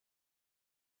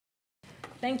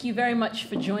Thank you very much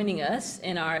for joining us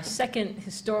in our second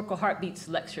Historical Heartbeats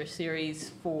Lecture Series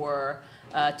for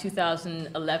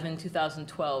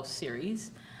 2011-2012 series.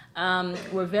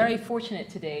 We're very fortunate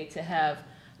today to have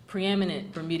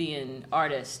preeminent Bermudian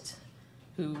artist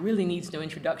who really needs no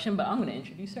introduction, but I'm going to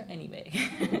introduce her anyway,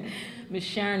 Ms.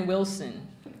 Sharon Wilson.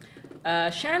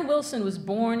 Sharon Wilson was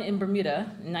born in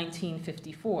Bermuda in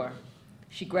 1954.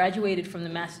 She graduated from the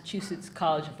Massachusetts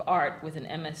College of Art with an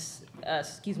a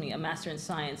Master in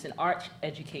Science in Art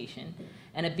Education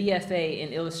and a BFA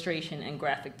in Illustration and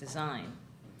Graphic Design.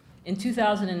 In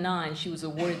 2009, she was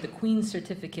awarded the Queen's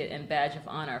Certificate and Badge of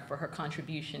Honor for her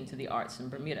contribution to the arts in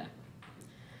Bermuda.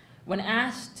 When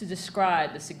asked to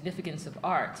describe the significance of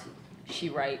art, she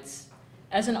writes,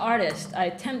 "As an artist, I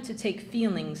attempt to take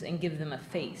feelings and give them a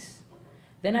face.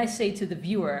 Then I say to the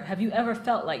viewer, have you ever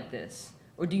felt like this?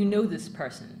 Or do you know this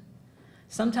person?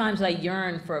 Sometimes I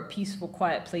yearn for peaceful,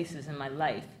 quiet places in my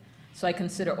life, so I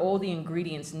consider all the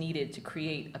ingredients needed to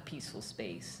create a peaceful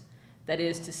space. That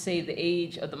is to say, the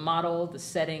age of the model, the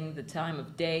setting, the time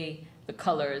of day, the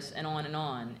colors, and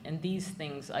on, and these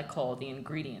things I call the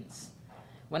ingredients.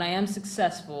 When I am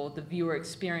successful, the viewer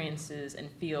experiences and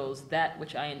feels that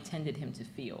which I intended him to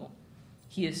feel.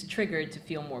 He is triggered to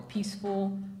feel more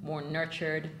peaceful, more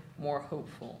nurtured, more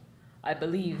hopeful. I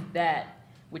believe that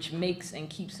which makes and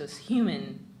keeps us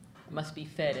human must be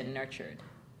fed and nurtured."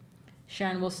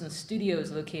 Sharon Wilson's studio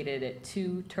is located at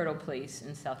 2 Turtle Place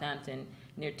in Southampton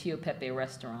near Tio Pepe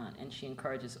Restaurant, and she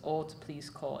encourages all to please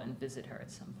call and visit her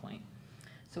at some point.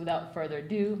 So without further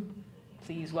ado,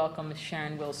 please welcome Ms.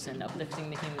 Sharon Wilson, Uplifting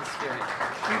the Human Spirit.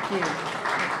 Thank you.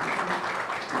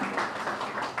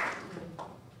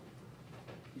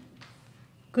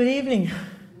 Good evening.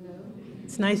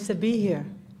 It's nice to be here.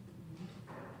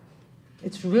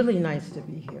 It's really nice to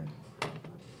be here.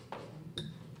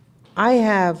 I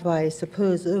have, I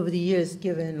suppose, over the years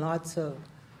given lots of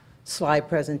slide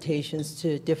presentations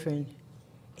to different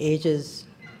ages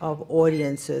of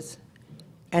audiences,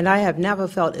 and I have never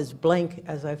felt as blank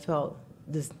as I felt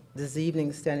this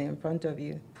evening standing in front of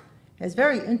you. It's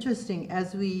very interesting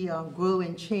as we grow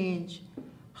and change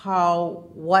how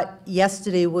what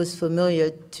yesterday was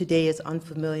familiar today is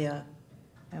unfamiliar,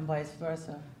 and vice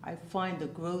versa. I find the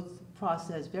growth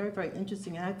process very, very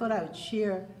interesting, and I thought I would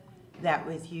share that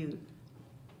with you.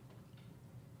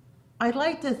 I'd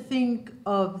like to think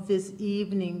of this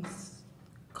evening's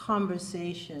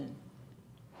conversation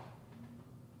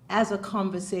as a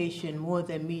conversation more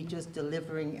than me just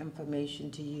delivering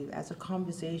information to you, as a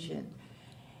conversation.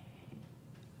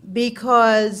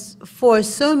 Because for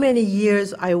so many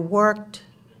years I worked,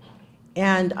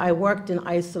 and I worked in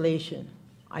isolation.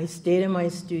 I stayed in my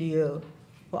studio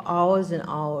for hours and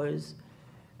hours,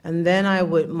 and then I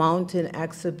would mount an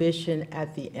exhibition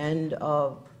at the end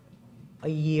of a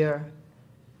year,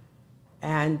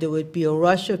 and there would be a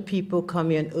rush of people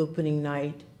coming on opening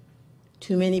night,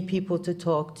 too many people to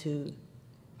talk to,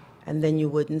 and then you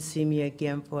wouldn't see me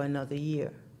again for another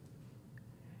year.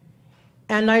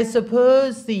 And I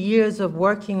suppose the years of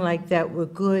working like that were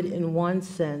good in one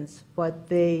sense, but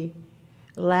they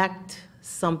lacked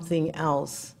something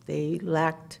else. They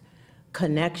lacked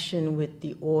connection with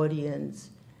the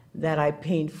audience that I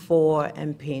paint for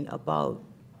and paint about.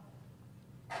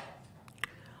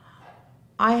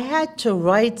 I had to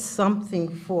write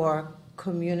something for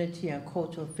Community and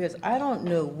Cultural Affairs. I don't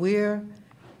know where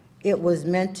it was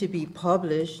meant to be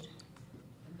published.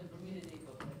 The Bermuda Day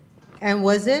book. And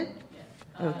was it?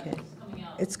 Yeah. Okay. It's coming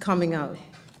out. It's coming out.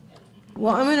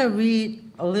 Well, I'm going to read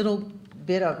a little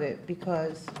bit of it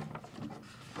because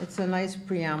it's a nice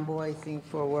preamble, I think,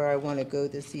 for where I want to go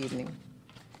this evening.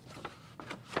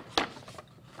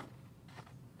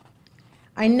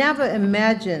 I never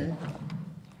imagined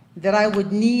that I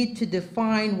would need to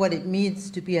define what it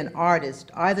means to be an artist,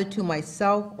 either to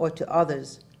myself or to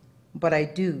others, but I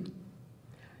do.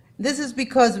 This is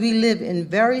because we live in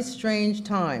very strange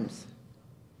times.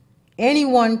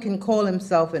 Anyone can call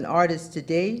himself an artist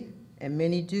today, and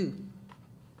many do.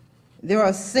 There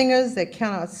are singers that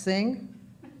cannot sing,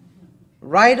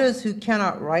 writers who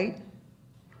cannot write,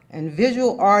 and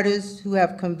visual artists who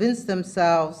have convinced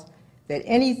themselves that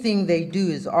anything they do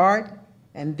is art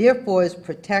and therefore is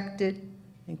protected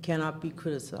and cannot be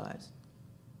criticized.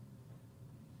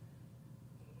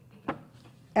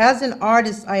 As an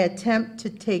artist, I attempt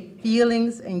to take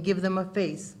feelings and give them a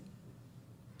face.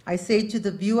 I say to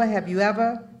the viewer, have you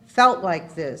ever felt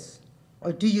like this?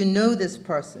 Or do you know this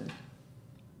person?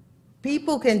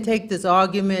 People can take this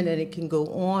argument and it can go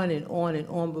on and on and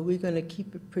on, but we're going to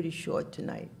keep it pretty short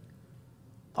tonight.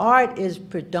 Art is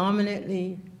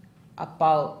predominantly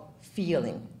about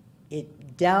feeling. It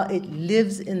it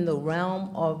lives in the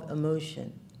realm of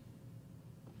emotion.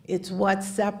 It's what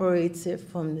separates it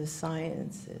from the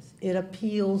sciences. It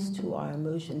appeals to our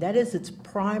emotion. That is its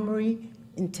primary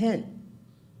intent.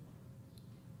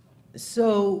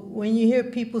 So when you hear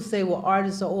people say, well,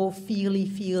 artists are all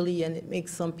feely, and it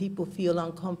makes some people feel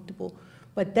uncomfortable,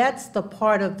 but that's the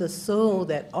part of the soul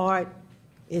that art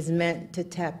is meant to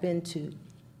tap into.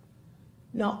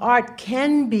 Now, art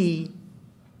can be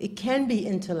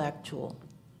intellectual,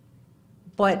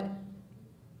 but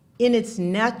in its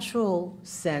natural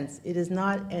sense, it is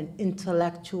not an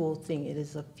intellectual thing. It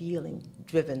is a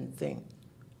feeling-driven thing.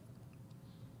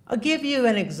 I'll give you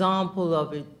an example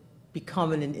of it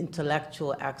becoming an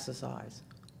intellectual exercise.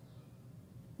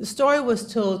 The story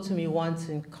was told to me once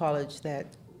in college that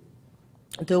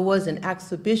there was an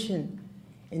exhibition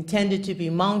intended to be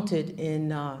mounted in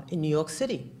New York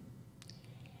City.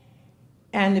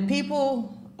 And the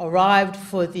people arrived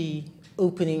for the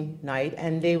opening night,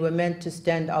 and they were meant to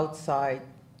stand outside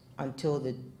until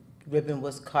the ribbon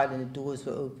was cut and the doors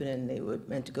were open, and they were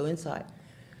meant to go inside.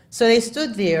 So they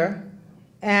stood there,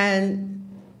 and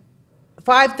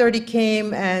 5:30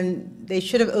 came, and they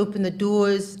should have opened the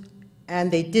doors, and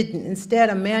they didn't. Instead,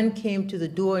 a man came to the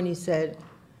door, and he said,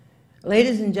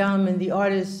 "Ladies and gentlemen, the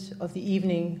artist of the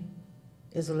evening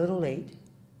is a little late.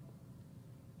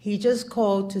 He just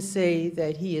called to say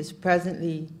that he is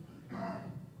presently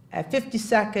at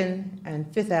 52nd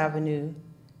and 5th Avenue,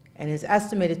 and his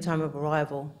estimated time of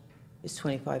arrival is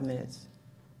 25 minutes.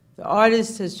 The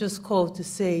artist has just called to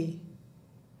say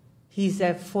he's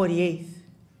at 48th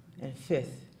and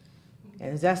 5th,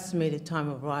 and his estimated time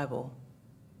of arrival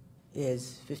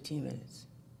is 15 minutes.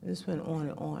 And this went on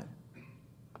and on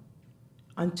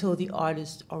until the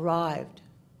artist arrived.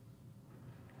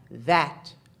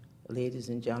 That, ladies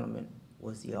and gentlemen,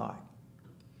 was the art.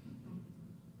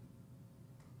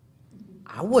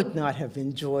 I would not have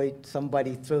enjoyed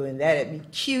somebody throwing that at me.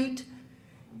 Cute,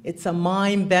 it's a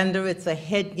mind bender, it's a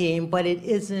head game, but it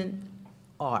isn't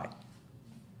art.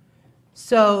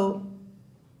 So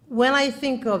when I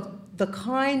think of the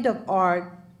kind of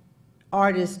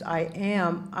artist I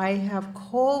am, I have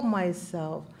called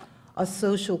myself a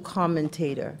social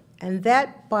commentator, and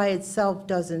that by itself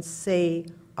doesn't say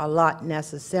a lot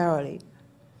necessarily.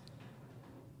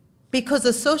 Because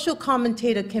a social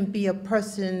commentator can be a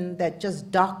person that just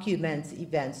documents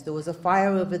events. There was a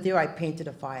fire over there, I painted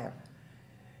a fire.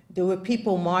 There were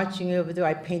people marching over there,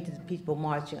 I painted the people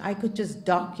marching. I could just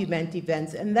document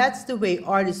events, and that's the way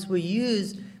artists were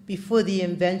used before the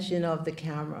invention of the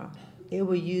camera. They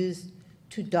were used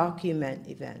to document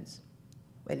events.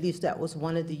 At least that was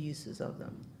one of the uses of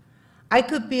them. I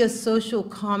could be a social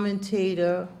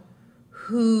commentator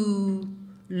who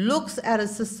looks at a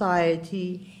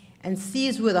society and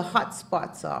sees where the hot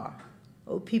spots are.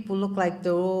 Oh, people look like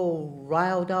they're all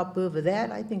riled up over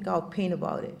that. I think I'll paint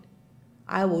about it.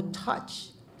 I will touch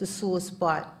the sore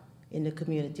spot in the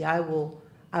community. I will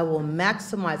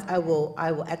maximize, I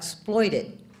will exploit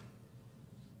it.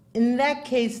 In that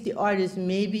case, the artist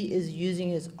maybe is using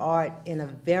his art in a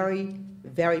very,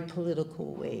 very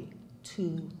political way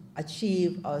to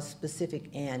achieve a specific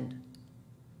end.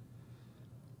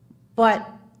 But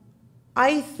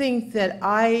I think that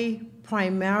I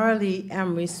primarily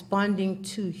am responding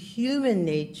to human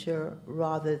nature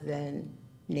rather than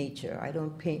nature. I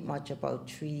don't paint much about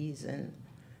trees and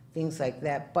things like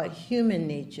that, but human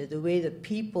nature, the way the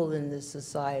people in this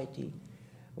society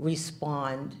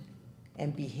respond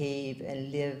and behave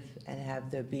and live and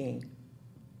have their being.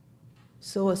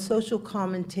 So a social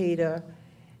commentator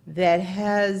that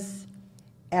has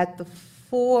at the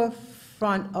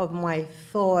forefront of my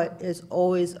thought is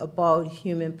always about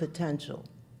human potential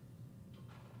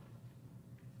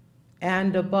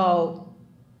and about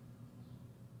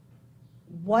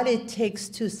what it takes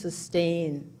to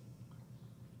sustain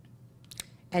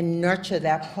and nurture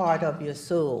that part of your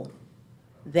soul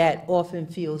that often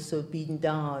feels so beaten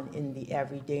down in the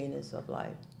everydayness of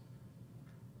life.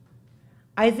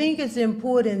 I think it's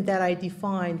important that I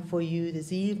define for you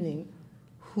this evening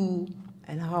who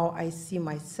and how I see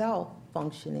myself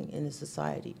functioning in a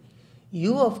society.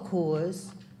 You, of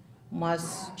course,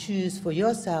 must choose for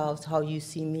yourselves how you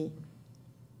see me.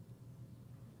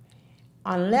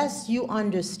 Unless you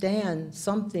understand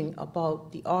something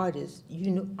about the artist,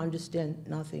 you understand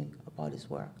nothing about his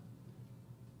work.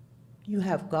 You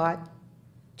have got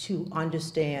to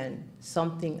understand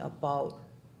something about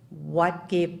what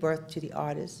gave birth to the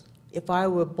artist. If I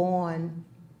were born,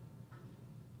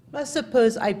 let's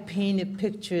suppose I painted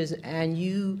pictures and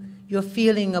your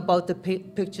feeling about the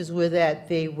pictures were that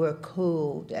they were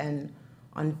cold and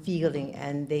unfeeling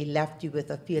and they left you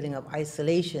with a feeling of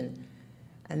isolation.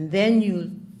 and then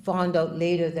you found out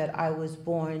later that I was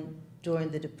born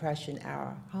during the Depression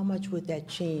era, how much would that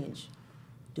change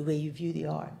the way you view the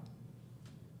art?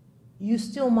 You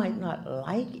still might not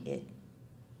like it,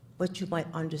 but you might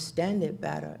understand it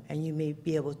better, and you may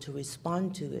be able to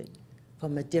respond to it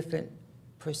from a different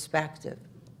perspective.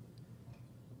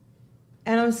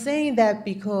 And I'm saying that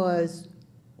because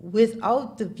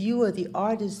without the viewer, the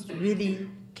artist really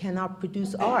cannot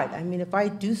produce art. I mean, if I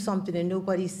do something and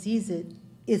nobody sees it,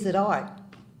 is it art?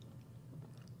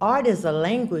 Art is a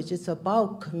language. It's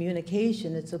about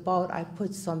communication. It's about I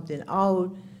put something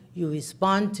out, you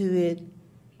respond to it,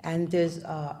 and there's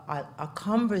a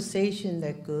conversation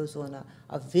that goes on,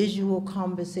 a visual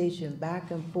conversation back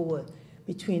and forth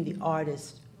between the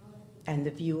artist and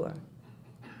the viewer.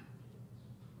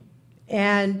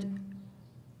 And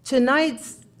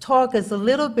tonight's talk is a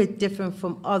little bit different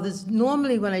from others.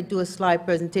 Normally when I do a slide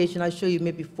presentation, I show you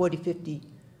maybe 40, 50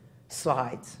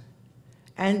 slides.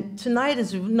 And tonight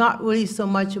is not really so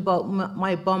much about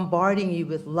my bombarding you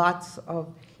with lots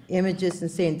of images and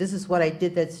saying, this is what I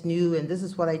did that's new, and this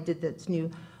is what I did that's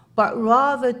new, but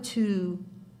rather to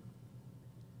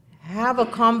have a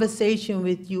conversation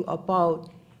with you about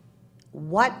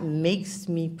what makes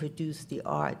me produce the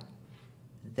art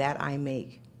that I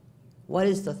make. What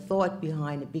is the thought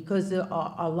behind it? Because there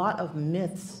are a lot of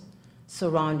myths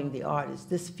surrounding the artists.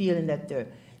 This feeling that they're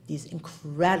these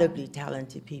incredibly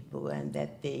talented people and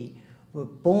that they were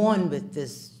born with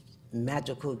this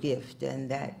magical gift and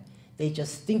that they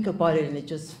just think about it and it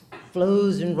just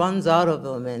flows and runs out of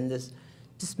them, and this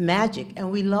magic.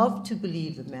 And we love to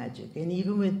believe the magic. And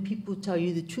even when people tell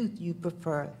you the truth, you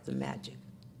prefer the magic.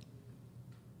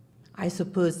 I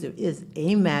suppose there is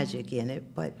a magic in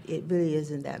it, but it really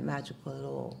isn't that magical at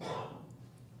all.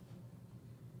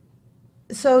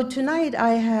 So tonight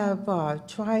I have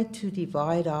tried to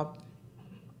divide up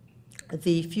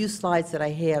the few slides that I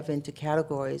have into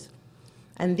categories.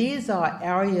 And these are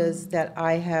areas that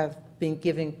I have been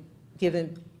given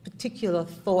particular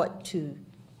thought to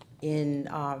in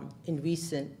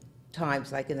recent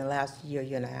times, like in the last year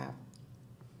and a half.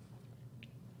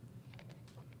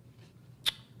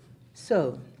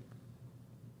 So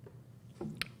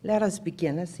let us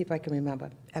begin. Let's see if I can remember.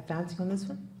 Advancing on this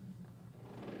one?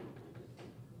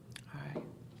 All right.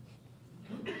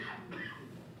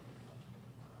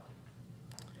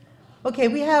 Okay,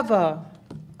 we have a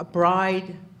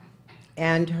bride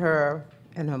and her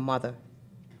mother.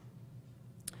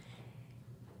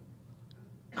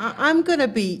 I'm going to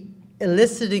be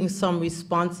eliciting some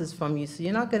responses from you, so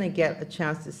you're not going to get a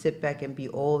chance to sit back and be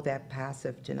all that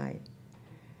passive tonight.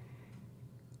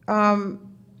 How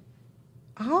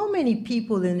many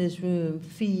people in this room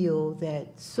feel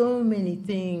that so many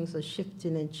things are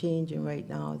shifting and changing right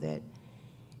now that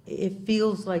it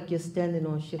feels like you're standing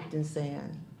on shifting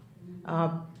sand?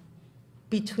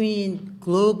 Between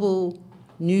global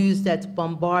news that's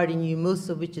bombarding you, most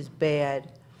of which is bad,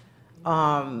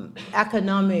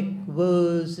 economic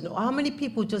woes, how many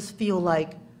people just feel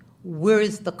like, where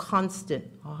is the constant?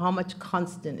 Or how much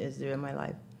constant is there in my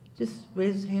life? Just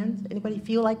raise hands. Anybody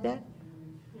feel like that?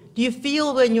 Do you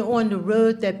feel when you're on the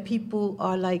road that people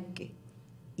are like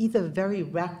either very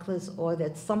reckless or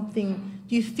that something,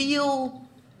 do you feel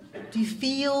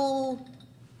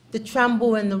the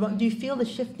tremble and do you feel the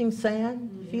shifting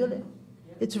sand? Do you feel it?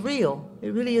 It's real.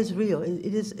 It really is real.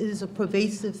 It is a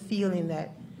pervasive feeling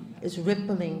that is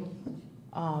rippling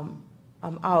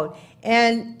out.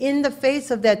 And in the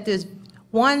face of that,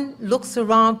 one looks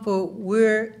around for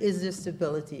where is there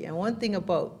stability. And one thing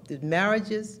about the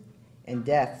marriages and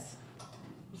deaths,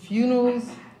 funerals,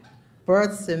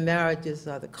 births and marriages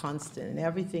are the constant, and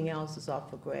everything else is up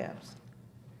for grabs.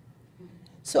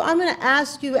 So I'm going to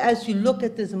ask you, as you look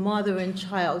at this mother and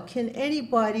child, can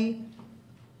anybody,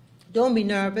 don't be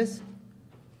nervous,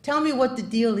 tell me what the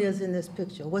deal is in this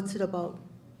picture. What's it about?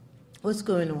 What's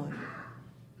going on?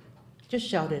 Just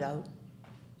shout it out.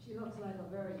 She looks like a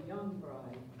very young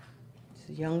bride. It's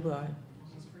a young bride.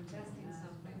 She's protesting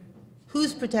something.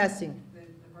 Who's protesting? The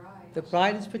bride. The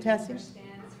bride is protesting? Her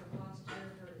stance, her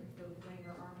posture, when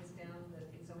her arm is down, that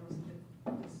it's almost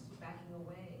it's backing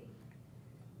away.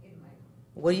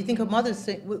 What do you think her mother's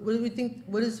saying? What do we think?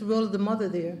 What is the role of the mother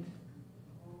there?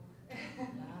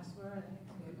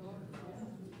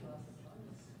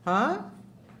 Huh?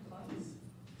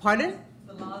 Pardon?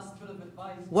 The last bit of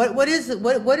advice.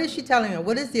 What is she telling her?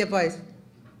 What is the advice?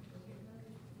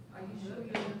 Are you sure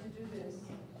you want to do this?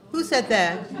 Who said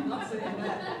that? I'm not saying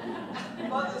that.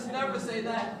 Mothers never say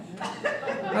that.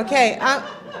 Okay,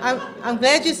 I'm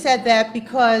glad you said that,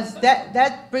 because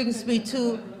that brings me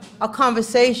to a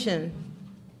conversation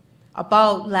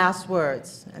about last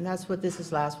words, and that's what this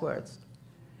is, last words.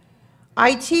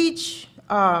 I teach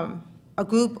a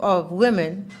group of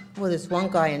women, well, there's one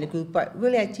guy in the group, but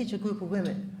really I teach a group of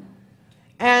women.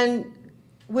 And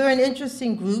we're an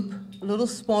interesting group, a little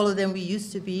smaller than we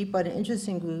used to be, but an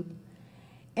interesting group.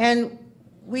 And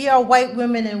we are white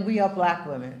women and we are black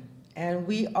women. And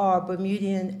we are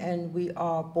Bermudian and we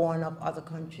are born of other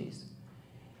countries.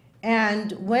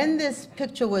 And when this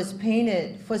picture was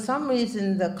painted, for some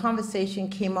reason the conversation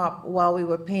came up while we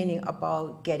were painting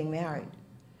about getting married.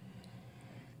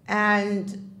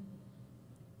 And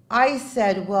I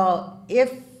said, well,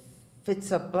 if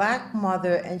it's a black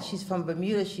mother and she's from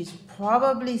Bermuda, she's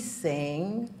probably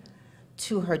saying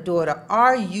to her daughter,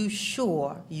 are you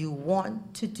sure you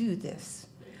want to do this?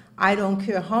 I don't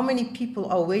care how many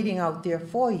people are waiting out there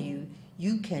for you,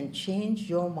 you can change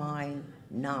your mind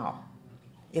now.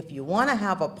 If you want to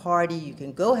have a party, you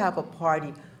can go have a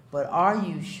party, but are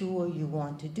you sure you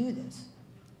want to do this?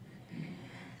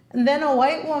 And then a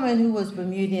white woman who was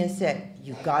Bermudian said,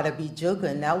 you gotta be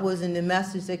joking. That wasn't the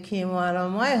message that came out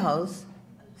of my house.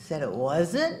 Said it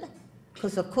wasn't?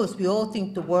 Because of course we all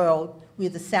think the world, we're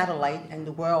the satellite and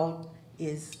the world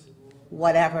is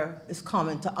whatever is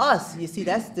common to us. You see,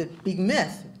 that's the big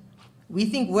myth. We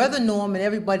think we're the norm and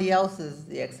everybody else is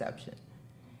the exception.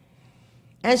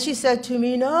 And she said to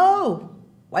me, no,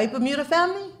 white Bermuda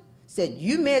family, said,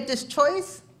 you made this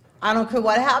choice. I don't care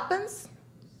what happens.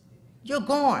 You're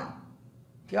gone.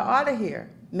 You're out of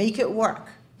here. Make it work.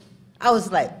 I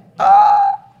was like,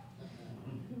 ah.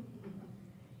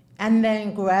 And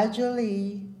then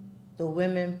gradually, the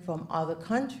women from other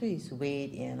countries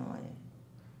weighed in on it.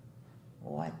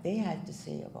 What they had to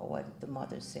say about what did the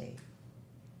mothers say.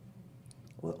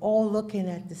 We're all looking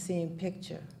at the same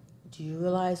picture. Do you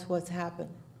realize what's happened?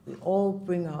 We all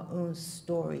bring our own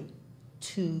story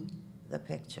to the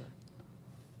picture.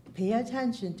 Pay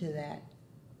attention to that,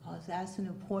 because that's an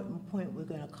important point we're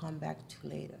going to come back to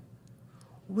later.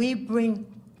 We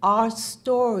bring our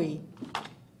story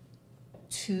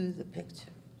to the picture.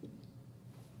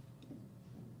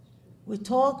 We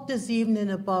talked this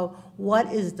evening about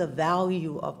what is the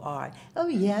value of art. Oh,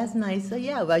 yeah, it's nice. Oh,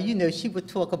 yeah, well, you know, she would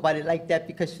talk about it like that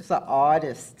because she's an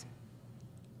artist.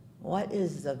 What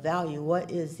is the value?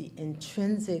 What is the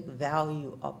intrinsic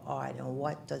value of art, and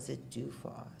what does it do for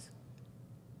us?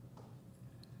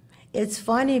 It's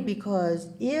funny because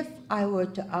if I were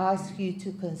to ask you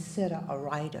to consider a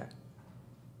writer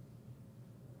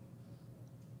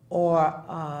or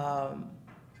a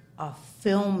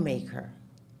filmmaker,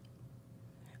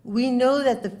 we know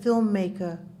that the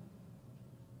filmmaker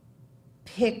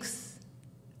picks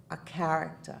a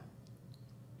character,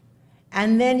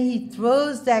 and then he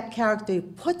throws that character, he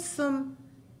puts them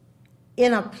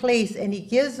in a place, and he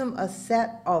gives them a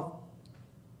set of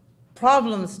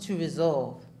problems to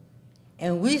resolve.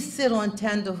 And we sit on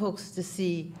tenterhooks to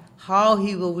see how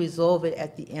he will resolve it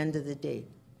at the end of the day.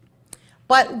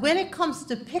 But when it comes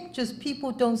to pictures,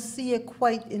 people don't see it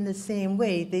quite in the same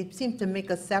way. They seem to make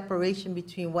a separation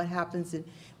between what happens in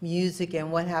music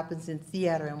and what happens in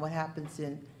theater and what happens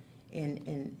in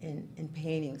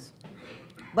paintings.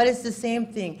 But it's the same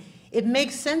thing. It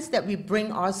makes sense that we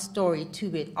bring our story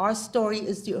to it. Our story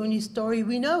is the only story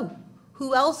we know.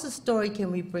 Who else's story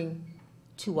can we bring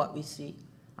to what we see?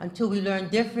 Until we learn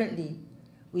differently,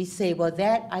 we say, well,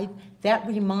 that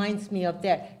reminds me of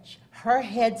that. Her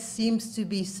head seems to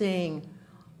be saying,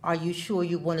 are you sure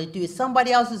you want to do it?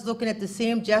 Somebody else is looking at the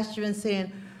same gesture and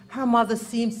saying, her mother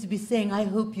seems to be saying, I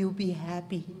hope you'll be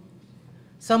happy.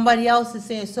 Somebody else is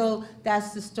saying, so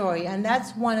that's the story. And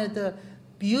that's one of the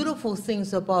beautiful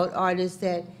things about art, is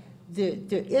that there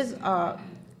is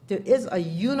a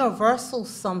universal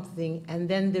something, and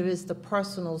then there is the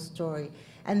personal story.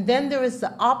 And then there is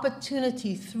the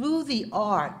opportunity through the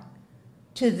art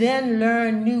to then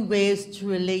learn new ways to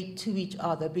relate to each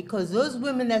other. Because those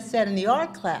women that sat in the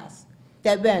art class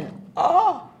that went,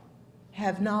 oh,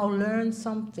 have now learned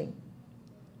something.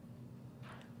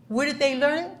 Where did they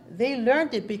learn it? They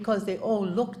learned it because they all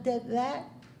looked at that,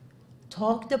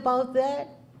 talked about that,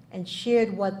 and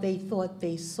shared what they thought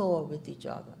they saw with each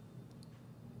other.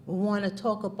 We want to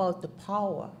talk about the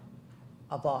power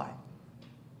of art.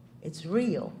 It's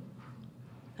real.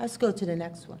 Let's go to the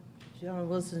next one. Sharon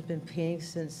Wilson's been painting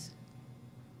since,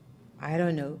 I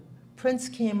don't know. Prince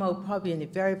came out probably in the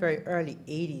very, very early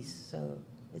 80s, so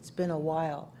it's been a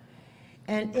while.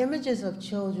 And images of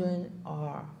children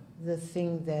are the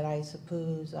thing that I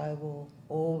suppose I will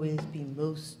always be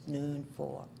most known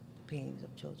for, paintings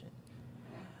of children.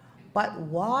 But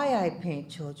why I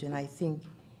paint children, I think,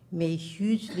 may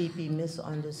hugely be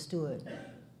misunderstood.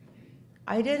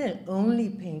 I didn't only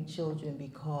paint children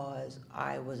because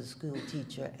I was a school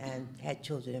teacher and had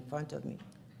children in front of me.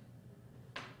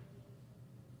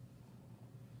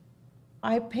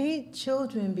 I paint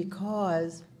children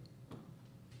because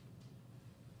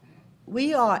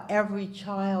we are every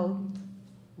child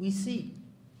we see.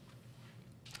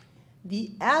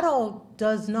 The adult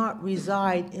does not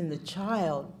reside in the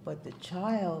child, but the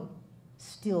child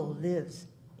still lives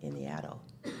in the adult.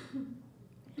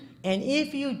 And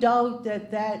if you doubt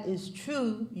that that is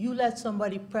true, you let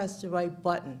somebody press the right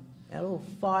button. That little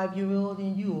 5-year-old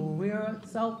in you will rear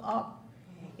itself up.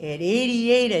 At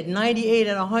 88, at 98,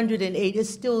 at 108, it's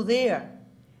still there.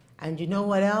 And you know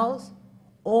what else?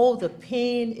 All the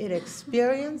pain it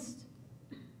experienced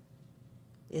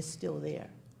is still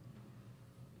there.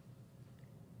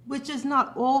 Which is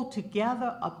not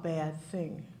altogether a bad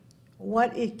thing.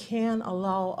 What it can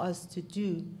allow us to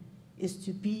do is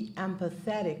to be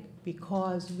empathetic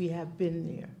because we have been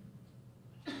there,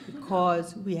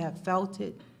 because we have felt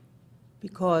it,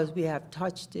 because we have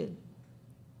touched it,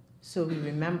 so we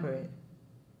remember it.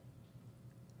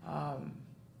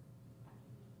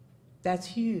 That's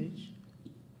huge,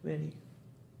 really.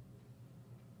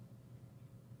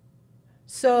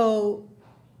 So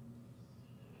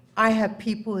I have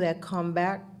people that come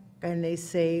back and they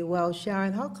say, well,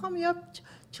 Sharon, how come your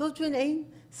children ain't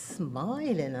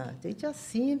smiling? They just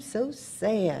seem so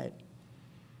sad.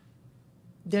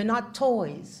 They're not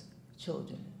toys.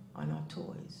 Children are not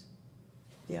toys.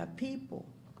 They are people.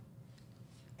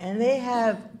 And they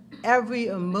have every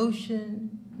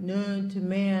emotion known to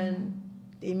man.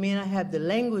 They may not have the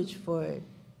language for it,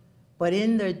 but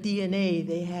in their DNA,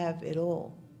 they have it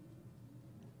all.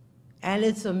 And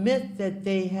it's a myth that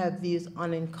they have these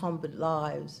unencumbered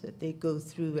lives that they go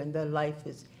through and their life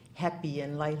is happy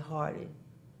and lighthearted.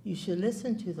 You should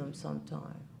listen to them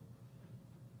sometime.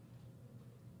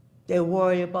 They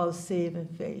worry about saving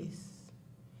face.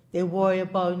 They worry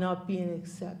about not being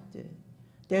accepted.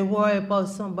 They worry about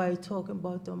somebody talking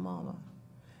about their mama.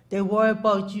 They worry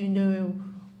about you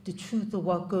knowing the truth of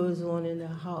what goes on in their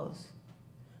house.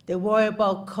 They worry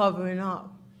about covering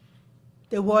up.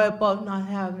 They worry about not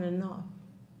having enough.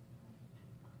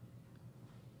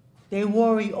 They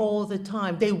worry all the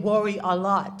time. They worry a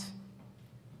lot.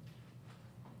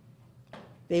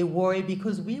 They worry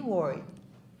because we worry.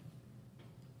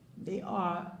 They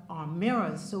are our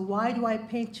mirrors. So why do I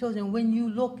paint children? When you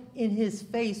look in his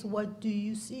face, what do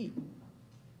you see?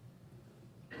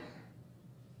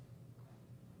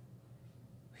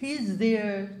 He's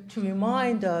there to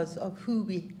remind us of who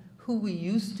we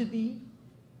used to be.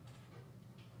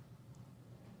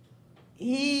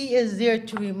 He is there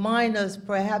to remind us,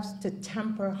 perhaps, to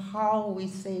temper how we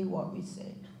say what we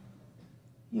say.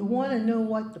 You want to know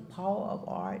what the power of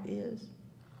art is?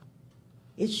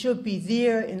 It should be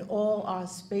there in all our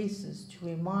spaces to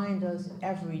remind us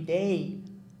every day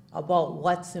about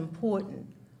what's important,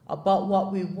 about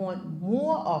what we want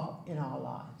more of in our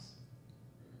lives.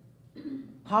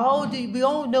 We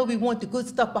all know we want the good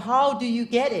stuff, but how do you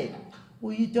get it?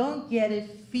 Well, you don't get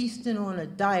it feasting on a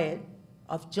diet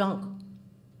of junk.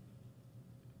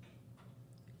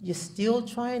 You're still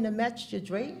trying to match your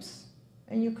drapes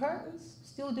and your curtains?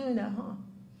 Still doing that, huh?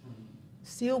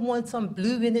 Still want some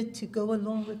blue in it to go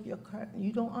along with your curtain.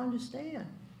 You don't understand.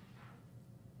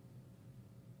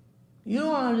 You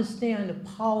don't understand the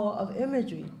power of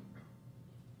imagery.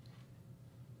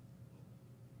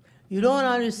 You don't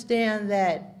understand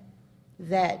that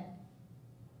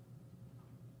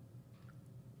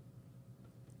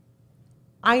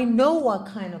I know what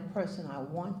kind of person I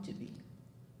want to be.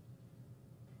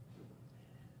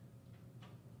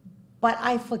 But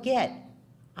I forget.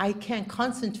 I can't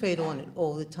concentrate on it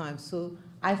all the time, so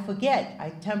I forget. I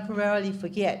temporarily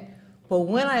forget. But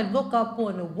when I look up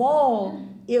on the wall,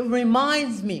 it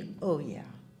reminds me, oh yeah,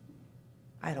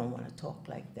 I don't want to talk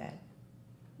like that.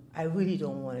 I really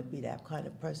don't want to be that kind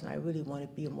of person. I really want to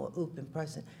be a more open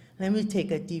person. Let me take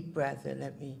a deep breath and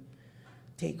let me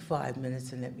take 5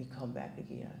 minutes and let me come back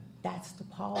again. That's the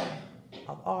power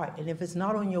of art. And if it's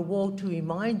not on your wall to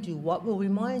remind you, what will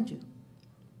remind you?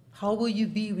 How will you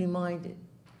be reminded?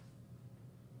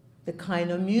 The kind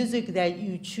of music that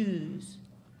you choose,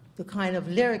 the kind of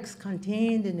lyrics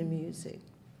contained in the music.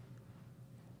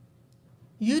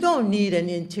 You don't need an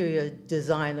interior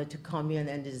designer to come in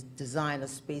and design a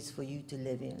space for you to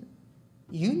live in.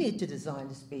 You need to design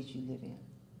the space you live in.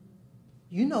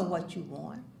 You know what you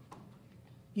want.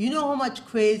 You know how much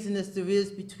craziness there is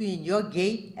between your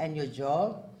gate and your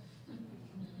job?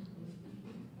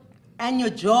 And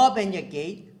your job and your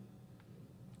gate?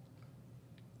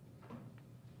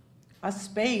 A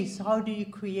space, how do you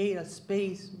create a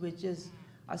space which is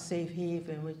a safe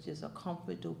haven, which is a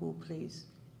comfortable place,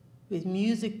 with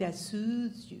music that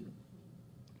soothes you,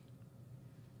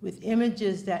 with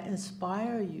images that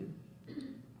inspire you.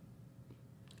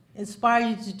 Inspire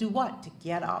you to do what? To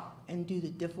get up and do the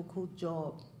difficult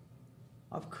job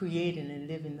of creating and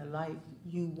living the life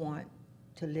you want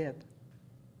to live.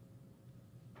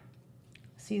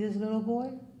 See this little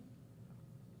boy?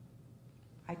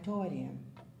 I taught him.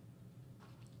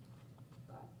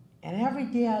 And every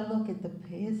day I look at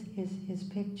his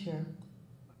picture,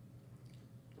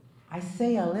 I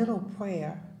say a little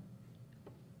prayer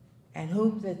and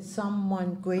hope that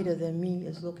someone greater than me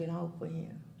is looking out for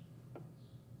him.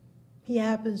 He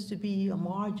happens to be a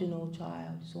marginal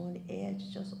child. He's on the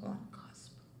edge, just on the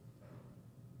cusp.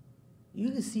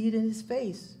 You can see it in his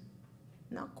face.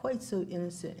 Not quite so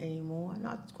innocent anymore,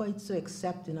 not quite so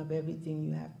accepting of everything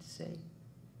you have to say.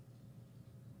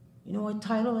 You know what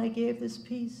title I gave this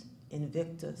piece?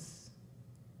 Invictus.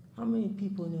 How many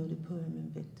people know the poem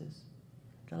Invictus?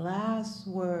 The last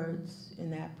words in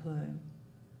that poem,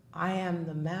 I am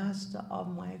the master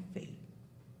of my fate.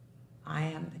 I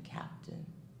am the captain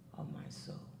of my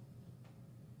soul.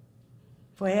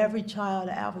 For every child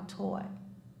I ever taught,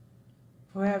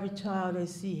 for every child I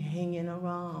see hanging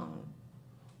around,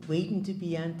 waiting to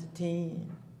be entertained,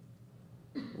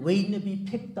 waiting to be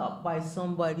picked up by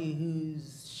somebody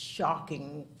who's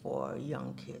shocking for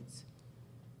young kids.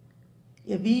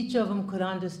 If each of them could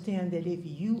understand that if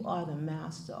you are the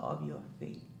master of your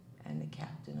fate and the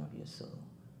captain of your soul,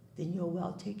 then you're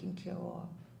well taken care of.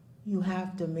 You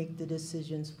have to make the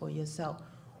decisions for yourself.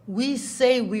 We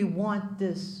say we want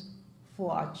this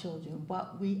for our children,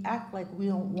 but we act like we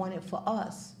don't want it for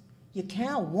us. You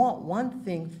can't want one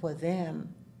thing for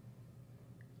them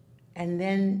and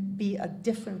then be a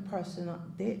different person.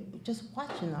 They're just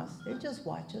watching us. They just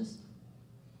watch us.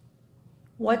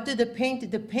 What did the painting?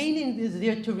 The painting is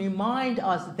there to remind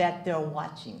us that they're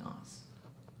watching us.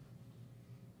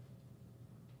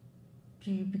 Are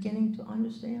you beginning to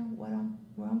understand where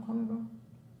I'm coming from?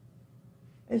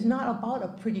 It's not about a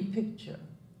pretty picture.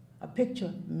 A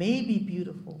picture may be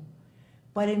beautiful,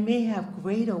 but it may have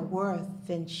greater worth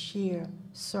than sheer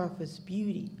surface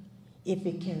beauty if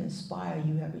it can inspire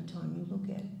you every time you look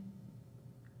at it.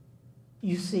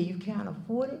 You say you can't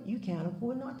afford it, you can't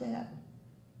afford not to have it.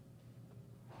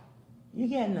 You're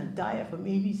getting a diet from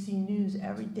ABC News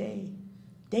every day.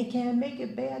 They can't make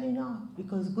it bad enough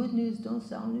because good news don't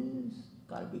sell news.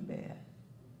 Gotta be bad.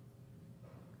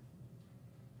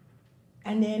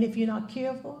 And then if you're not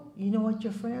careful, you know what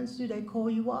your friends do? They call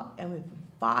you up, and within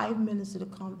 5 minutes of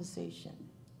the conversation,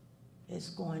 it's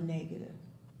going negative.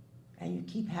 And you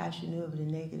keep hashing over the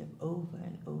negative over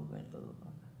and over and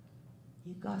over.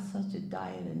 You got such a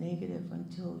diet of negative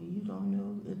until you don't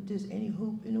know if there's any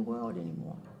hope in the world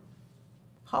anymore.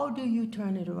 How do you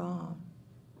turn it around?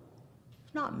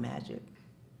 It's not magic.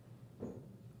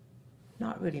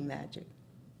 Not really magic.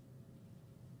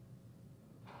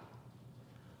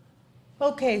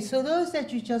 Okay, so those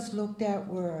that you just looked at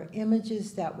were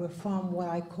images that were from what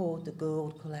I called the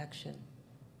Gold Collection.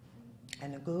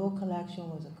 And the Gold Collection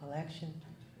was a collection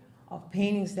of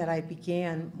paintings that I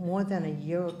began more than a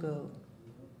year ago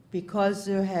because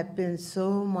there had been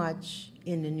so much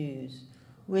in the news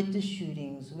with the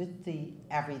shootings, with the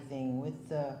everything, with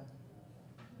the...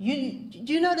 Do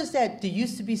you notice that there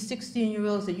used to be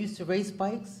 16-year-olds that used to race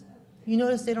bikes? You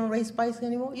notice they don't race bikes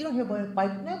anymore? You don't hear about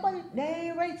bikes. Nobody, they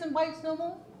ain't racing bikes no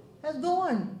more. That's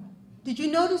gone. Did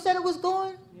you notice that it was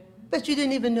gone? Bet you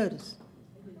didn't even notice.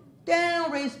 They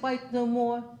don't race bikes no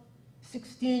more.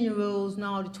 16-year-olds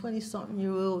now, the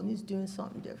 20-something-year-old, and he's doing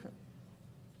something different.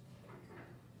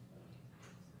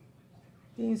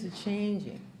 Things are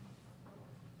changing.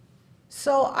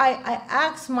 So I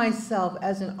asked myself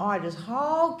as an artist,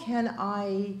 how can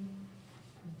I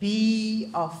be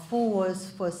a force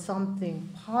for something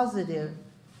positive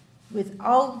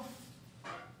without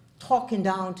talking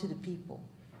down to the people,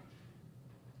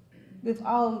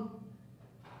 without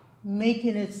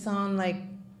making it sound like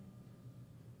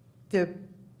they're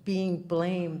being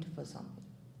blamed for something?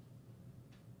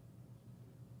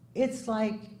 It's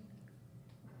like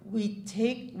we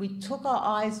took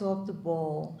our eyes off the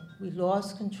ball, we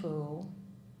lost control,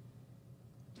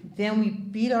 then we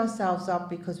beat ourselves up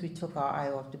because we took our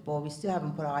eye off the ball. We still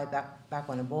haven't put our eye back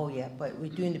on the ball yet, but we're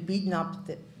doing the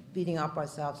beating up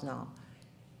ourselves now.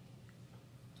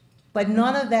 But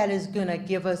none of that is going to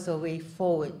give us a way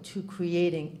forward to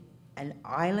creating an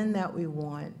island that we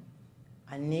want,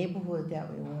 a neighborhood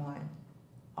that we want,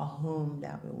 a home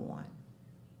that we want.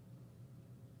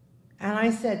 And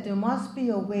I said, there must be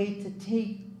a way to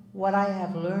take what I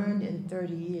have learned in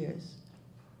 30 years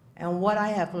and what I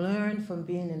have learned from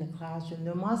being in the classroom,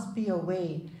 there must be a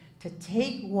way to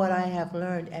take what I have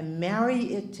learned and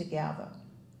marry it together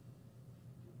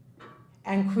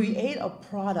and create a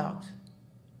product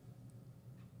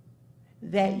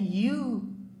that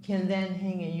you can then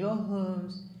hang in your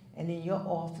homes and in your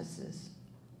offices,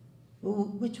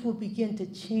 which will begin to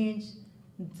change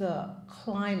the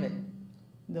climate,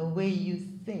 the way you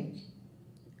think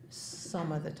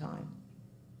some of the time.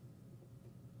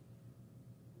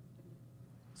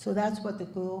 So that's what the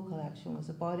Gold Collection was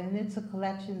about, and it's a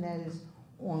collection that is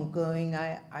ongoing.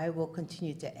 I will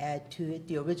continue to add to it.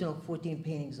 The original 14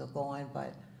 paintings are gone,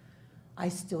 but I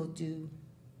still do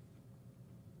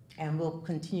and will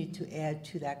continue to add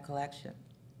to that collection.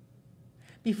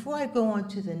 Before I go on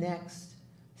to the next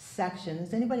section,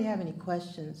 does anybody have any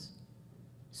questions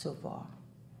so far?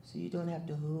 So you don't have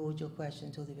to hold your question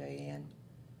until the very end.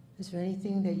 Is there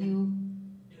anything that you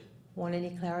want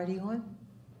any clarity on?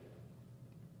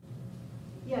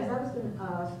 Yes, I was going to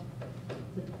ask,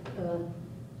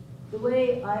 the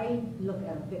way I look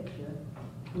at a picture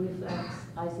reflects,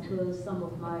 I suppose, some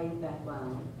of my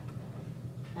background,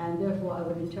 and therefore I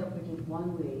would interpret it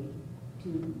one way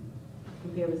to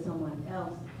compare with someone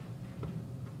else.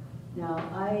 Now,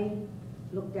 I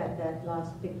looked at that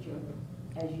last picture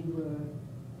as you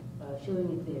were showing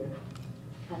it there,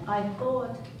 and I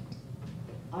thought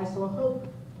I saw hope.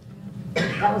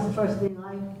 That was the first thing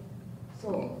I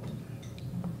saw.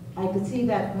 I could see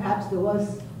that perhaps there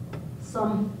was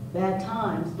some bad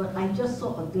times, but I just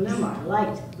saw a glimmer,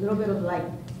 light, a little bit of light.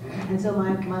 And so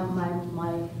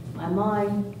my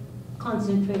mind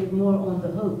concentrated more on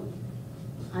the hope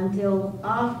until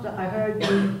after I heard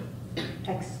you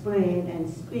explain and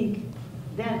speak,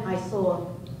 then I saw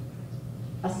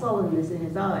a sullenness in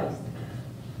his eyes.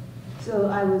 So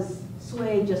I was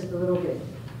swayed just a little bit.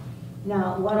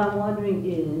 Now, what I'm wondering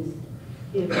is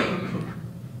if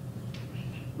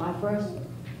my first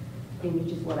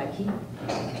image is what I keep.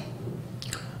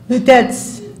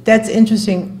 That's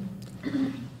interesting.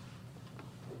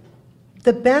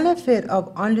 The benefit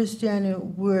of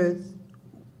understanding with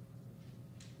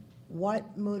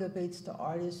what motivates the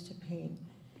artist to paint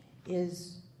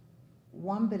is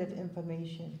one bit of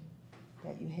information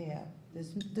that you have.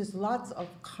 There's lots of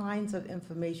kinds of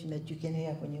information that you can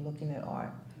have when you're looking at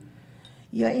art.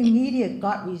 Your immediate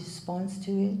gut response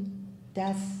to it,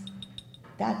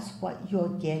 that's what you're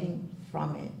getting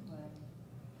from it.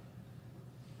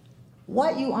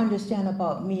 What you understand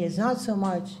about me is not so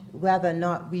much whether or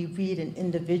not we read an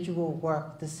individual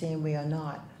work the same way or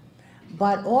not,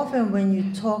 but often when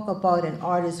you talk about an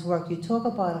artist's work, you talk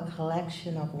about a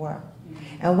collection of work.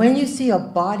 And when you see a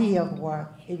body of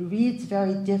work, it reads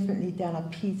very differently than a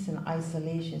piece in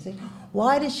isolation. Say,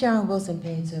 why did Sharon Wilson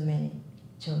paint so many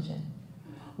children?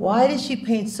 Why did she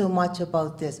paint so much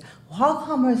about this? How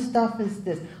come her stuff is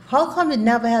this? How come it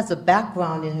never has a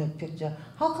background in her picture?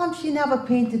 How come she never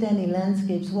painted any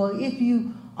landscapes? Well, if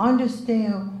you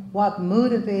understand what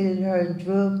motivated her and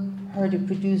drove her to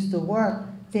produce the work,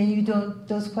 then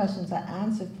those questions are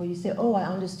answered for you. You say, oh, I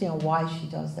understand why she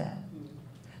does that.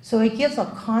 So it gives a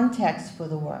context for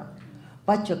the work.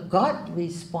 But your gut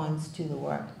response to the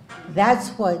work, that's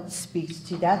what speaks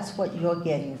to, that's what you're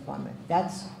getting from it.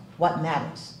 That's what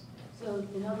matters. So,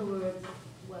 in other words,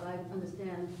 what I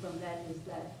understand from that is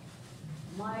that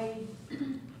my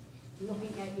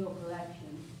looking at your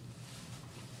collection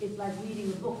is like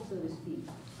reading a book, so to speak.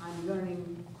 I'm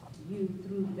learning you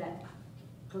through that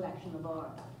collection of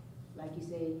art. Like you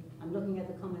say, I'm looking at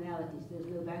the commonalities. There's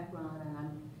no background, and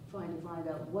I'm trying to find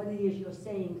out what it is you're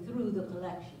saying through the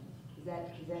collection. Is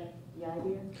that the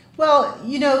idea? Well,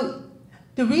 you know,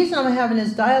 the reason I'm having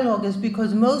this dialogue is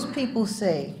because most people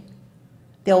say,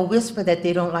 they'll whisper that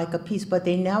they don't like a piece, but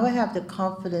they never have the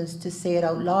confidence to say it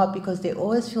out loud because they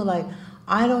always feel like,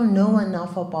 I don't know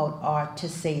enough about art to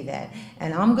say that.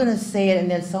 And I'm going to say it, and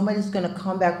then somebody's going to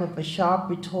come back with a sharp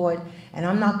retort, and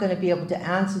I'm not going to be able to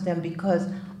answer them because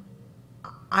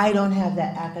I don't have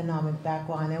that economic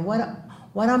background. And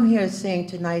what I'm here saying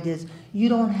tonight is you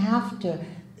don't have to.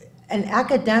 An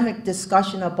academic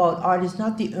discussion about art is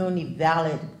not the only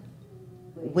valid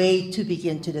way to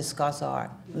begin to discuss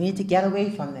art. We need to get away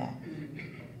from that.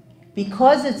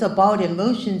 Because it's about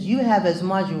emotions, you have as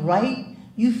much right,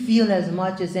 you feel as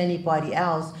much as anybody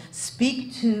else.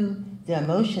 Speak to the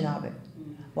emotion of it.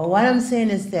 But what I'm saying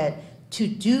is that to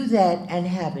do that and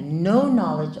have no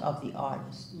knowledge of the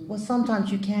artist, well, sometimes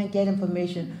you can't get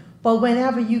information, but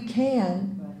whenever you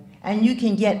can, and you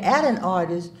can get at an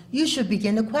artist, you should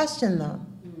begin to question them.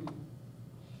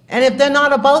 And if they're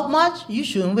not about much, you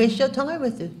shouldn't waste your time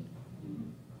with it.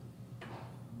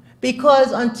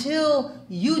 Because until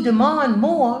you demand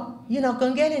more, you're not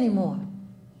going to get any more.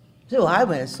 So I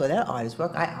went and saw that artist's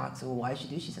work. I asked her, well, why did she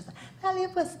do? She says, well,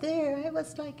 it was there. It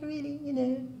was like really, you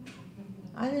know,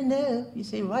 I didn't know. You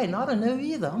say, right, and I don't know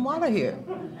either. I'm out of here.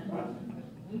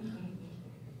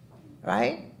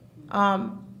 Right?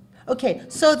 Okay,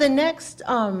 so the next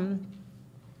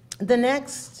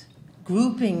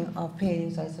grouping of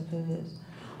paintings, I suppose,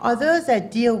 are those that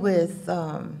deal with,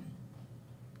 I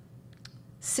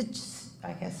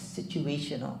guess,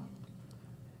 situational.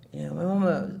 You know, my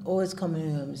mama always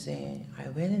coming home saying, I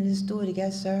went in this store to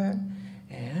get served,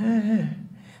 and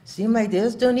seemed like they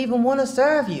just don't even want to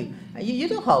serve you. You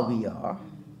know how we are.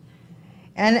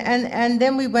 And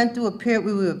then we went through a period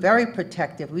where we were very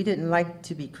protective. We didn't like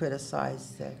to be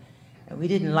criticized, and we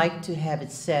didn't like to have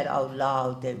it said out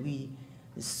loud that the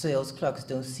sales clerks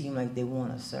don't seem like they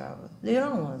want to serve us. They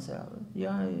don't want to serve us.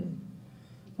 Yeah.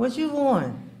 What you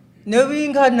want? No, we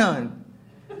ain't got none.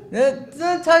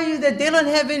 They'll tell you that they don't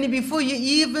have any before you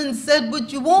even said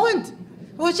what you want.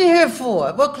 What you here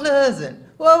for? What closing?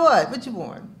 What you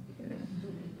want?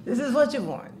 This is what you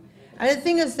want. And the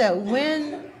thing is that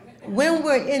when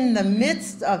we're in the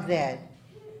midst of that,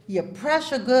 your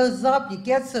pressure goes up, you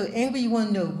get so angry, you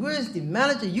want to know, where's the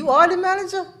manager? You are the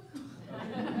manager?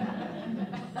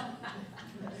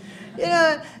 You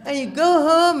know, and you go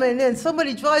home and then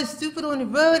somebody drives stupid on the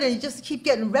road and you just keep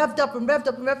getting revved up and revved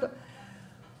up and revved up.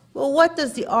 Well, what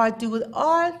does the art do? With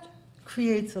art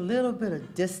creates a little bit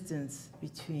of distance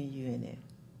between you and it,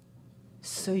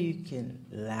 so you can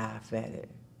laugh at it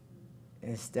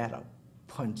instead of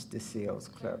punch the sales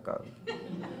clerk out.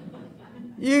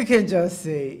 You can just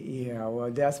say, yeah,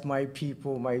 well, that's my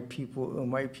people, my people,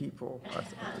 my people.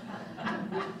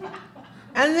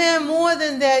 And then more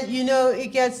than that, you know,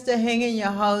 it gets to hang in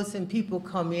your house and people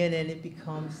come in and it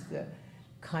becomes the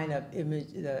kind of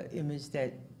image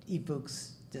that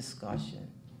evokes discussion.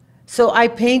 So I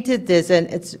painted this, and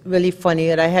it's really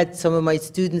funny, and I had some of my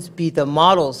students be the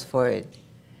models for it,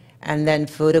 and then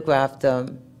photographed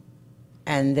them,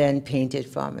 and then painted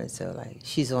from it. So like,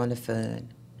 she's on the phone,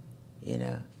 you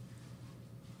know.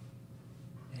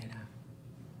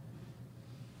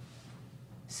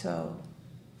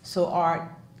 So art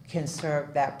can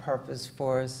serve that purpose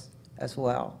for us as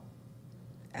well.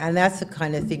 And that's the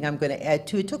kind of thing I'm going to add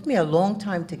to. It took me a long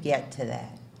time to get to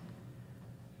that.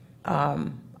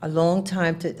 A long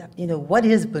time to, you know, what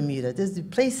is Bermuda? This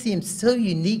place seems so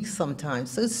unique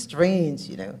sometimes, so strange,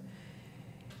 you know.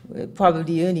 We're probably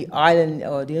the only island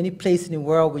or the only place in the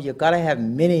world where you gotta have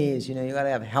minis, you know, you gotta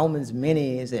have Hellman's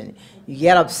minis, and you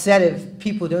get upset if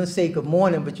people don't say good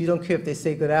morning, but you don't care if they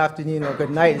say good afternoon or good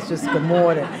night, it's just good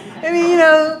morning. I mean, you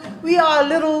know, we are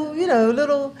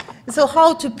little, so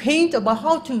how to paint about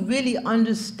how to really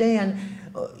understand.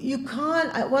 You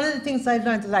can't, one of the things I've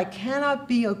learned is I cannot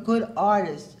be a good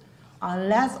artist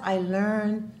unless I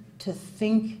learn to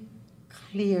think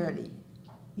clearly.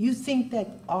 You think that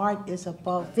art is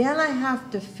about, then I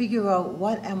have to figure out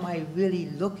what am I really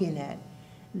looking at.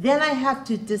 Then I have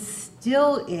to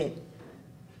distill it.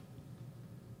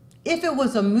 If it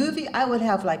was a movie, I would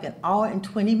have like an hour and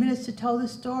 20 minutes to tell the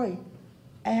story.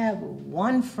 I have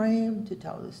one frame to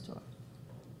tell the story.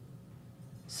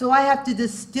 So I have to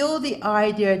distill the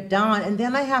idea down, and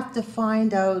then I have to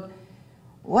find out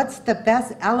what's the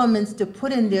best elements to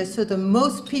put in there so that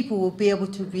most people will be able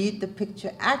to read the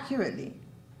picture accurately.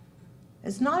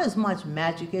 It's not as much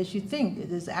magic as you think.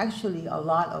 It is actually a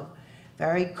lot of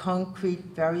very concrete,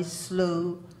 very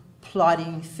slow,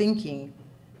 plodding thinking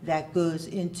that goes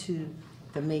into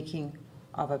the making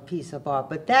of a piece of art.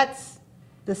 But that's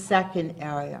the second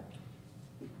area.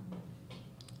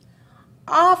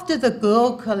 After the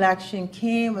girl collection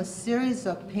came a series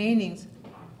of paintings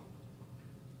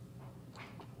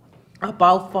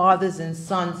about fathers and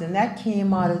sons, and that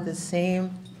came out of the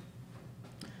same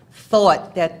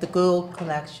thought that the girl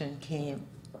collection came.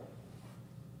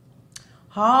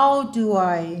 How do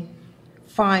I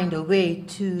find a way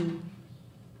to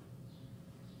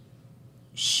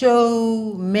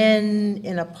show men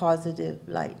in a positive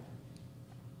light?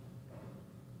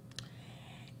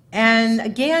 And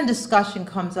again, discussion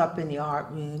comes up in the art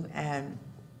room, and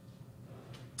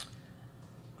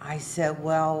I said,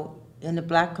 well, in the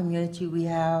black community, we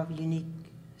have a unique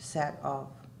set of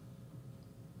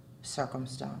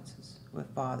circumstances where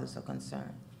fathers are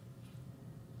concerned.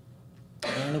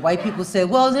 And the white people say,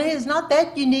 well, it's not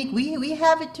that unique. We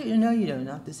have it too. No, you don't.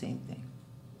 Not the same thing.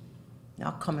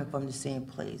 Not coming from the same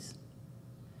place.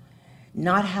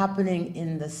 Not happening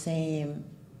in the same,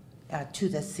 to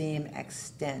the same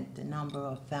extent, the number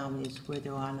of families where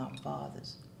there are not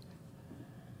fathers.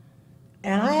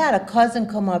 And I had a cousin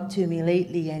come up to me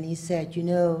lately, and he said, you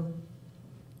know,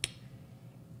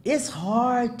 It's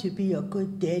hard to be a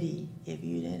good daddy if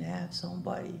you didn't have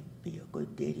somebody be a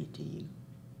good daddy to you.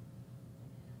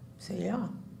 So yeah,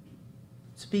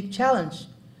 it's a big challenge.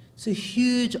 It's a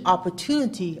huge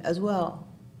opportunity as well.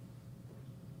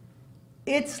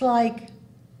 It's like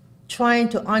trying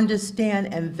to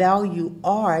understand and value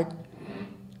art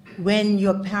when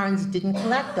your parents didn't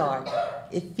collect art.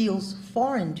 It feels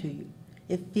foreign to you.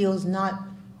 It feels not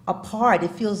a part.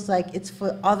 It feels like it's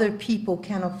for other people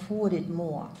can afford it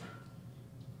more.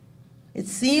 It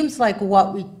seems like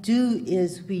what we do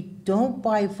is we don't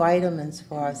buy vitamins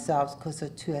for ourselves because they're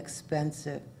too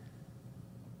expensive,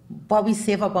 but we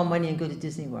save up our money and go to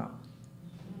Disney World.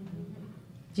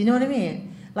 Do you know what I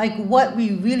mean? Like what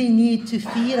we really need to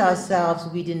feed ourselves,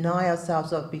 we deny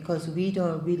ourselves of because we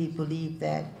don't really believe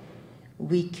that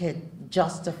we could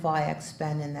justify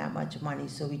expending that much money.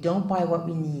 So we don't buy what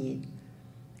we need,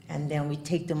 and then we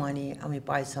take the money and we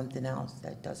buy something else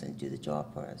that doesn't do the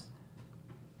job for us.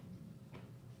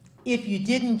 If you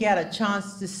didn't get a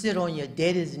chance to sit on your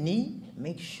daddy's knee,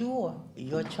 make sure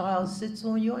your child sits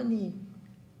on your knee.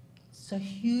 It's a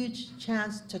huge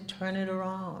chance to turn it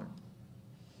around.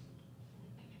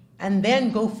 And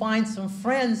then go find some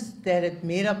friends that have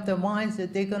made up their minds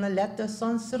that they're going to let their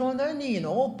son sit on their knee, and a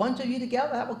whole bunch of you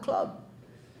together have a club.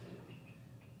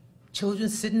 Children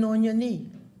sitting on your knee.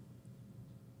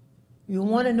 You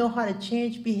want to know how to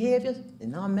change behaviors? It's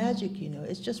not magic, you know.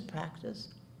 It's just practice.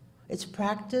 It's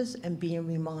practice and being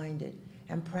reminded,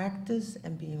 and practice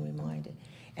and being reminded.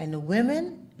 And the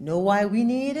women know why we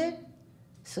need it,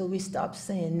 so we stop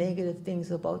saying negative things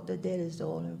about the daddies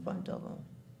all in front of them.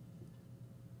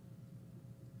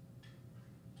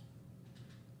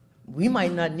 We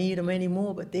might not need them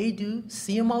anymore, but they do.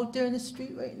 See them out there in the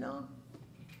street right now.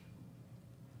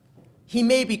 He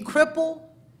may be crippled,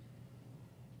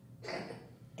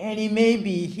 and he may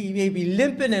be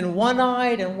limping and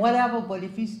one-eyed and whatever, but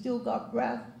if he's still got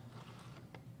breath,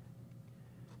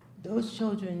 those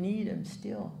children need him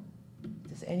still. If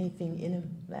there's anything in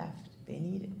him left, they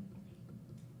need it.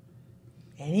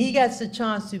 And he gets a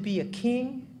chance to be a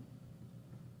king.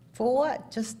 For what?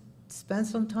 Just spend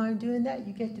some time doing that.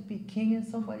 You get to be king in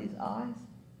somebody's eyes.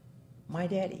 My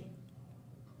daddy.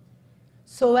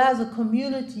 So as a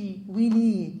community, we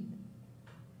need,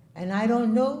 and I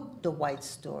don't know the white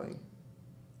story.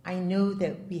 I know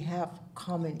that we have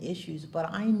common issues,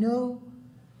 but I know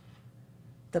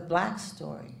the black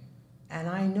story. And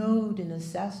I know the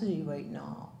necessity right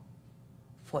now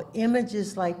for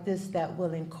images like this that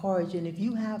will encourage. And if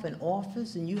you have an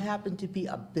office and you happen to be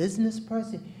a business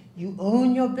person, you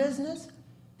own your business,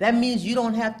 that means you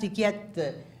don't have to get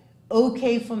the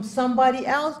okay from somebody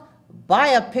else. Buy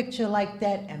a picture like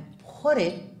that and put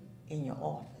it in your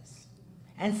office.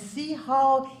 And see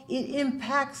how it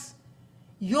impacts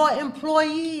your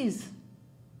employees.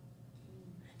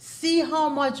 See how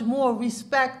much more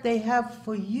respect they have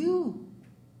for you,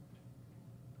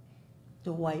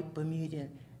 the white Bermudian.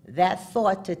 That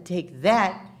thought to take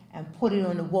that and put it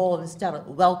on the wall instead of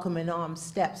welcoming arm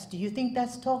steps. Do you think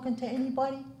that's talking to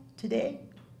anybody today?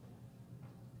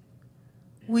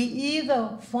 We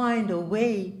either find a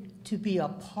way to be a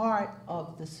part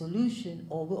of the solution,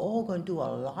 or we're all going to do a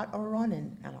lot of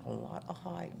running and a lot of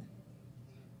hiding.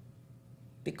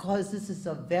 Because this is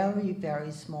a very,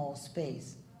 very small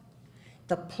space.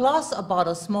 The plus about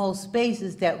a small space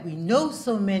is that we know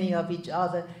so many of each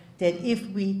other that if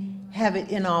we have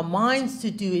it in our minds to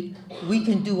do it, we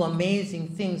can do amazing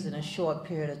things in a short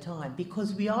period of time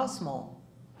because we are small.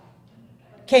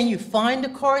 Can you find the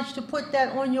courage to put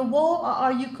that on your wall, or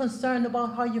are you concerned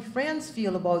about how your friends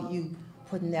feel about you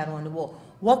putting that on the wall?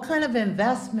 What kind of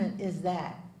investment is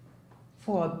that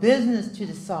for a business to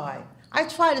decide? I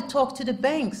try to talk to the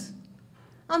banks.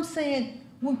 I'm saying,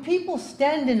 when people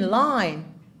stand in line,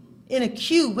 in a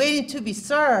queue, waiting to be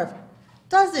served,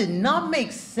 does it not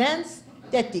make sense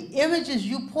that the images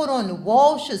you put on the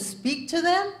wall should speak to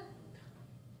them?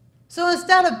 So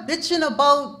instead of bitching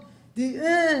about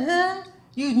the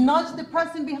you nudge the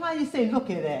person behind you, say, look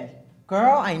at that.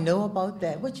 Girl, I know about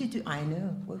that. What you do? I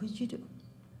know. What would you do?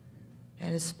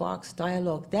 And it sparks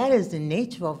dialogue. That is the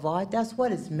nature of art. That's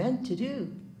what it's meant to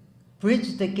do.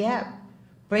 Bridge the gap.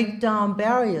 Break down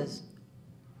barriers.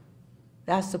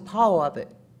 That's the power of it.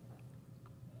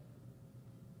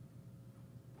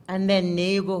 And then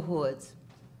neighborhoods.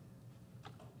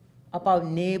 About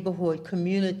neighborhood,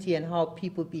 community, and how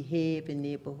people behave in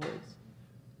neighborhoods.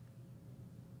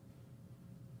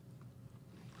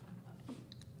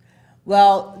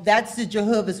 Well, that's the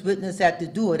Jehovah's Witness at the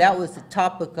door. That was the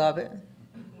topic of it.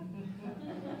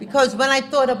 Because when I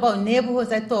thought about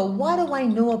neighborhoods, I thought, what do I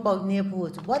know about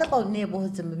neighborhoods? What about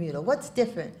neighborhoods in Bermuda? What's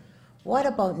different? What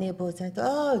about neighborhoods? And I thought,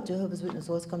 oh, Jehovah's Witnesses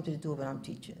always come to the door when I'm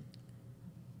teaching.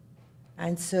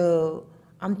 And so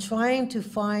I'm trying to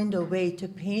find a way to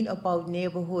paint about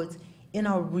neighborhoods in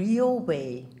a real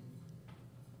way.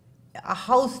 A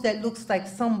house that looks like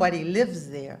somebody lives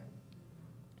there.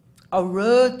 A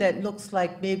road that looks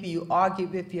like maybe you argue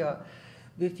with your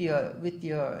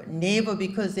neighbor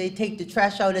because they take the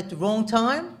trash out at the wrong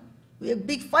time. We have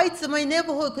big fights in my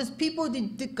neighborhood because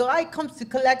the guy comes to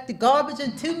collect the garbage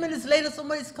and 2 minutes later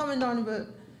somebody's coming down the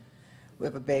road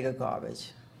with a bag of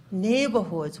garbage.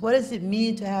 Neighborhoods, what does it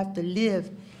mean to have to live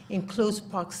in close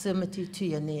proximity to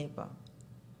your neighbor?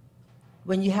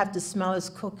 When you have to smell his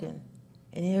cooking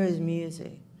and hear his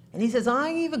music. And he says, I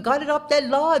ain't even got it up that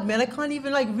loud, man. I can't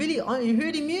even like really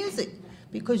hear the music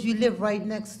because you live right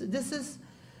next to.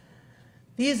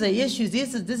 These are issues.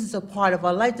 This is a part of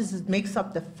our life. Makes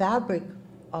up the fabric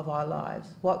of our lives.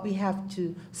 What we have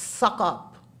to suck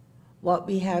up, how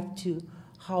we have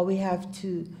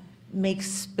to make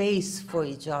space for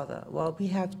each other. Do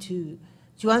you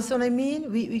understand what I mean?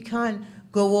 We can't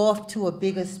go off to a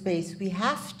bigger space. We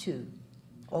have to,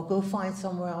 or go find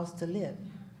somewhere else to live.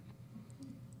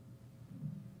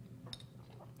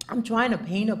 I'm trying to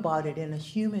paint about it in a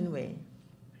human way.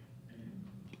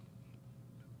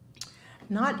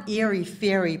 Not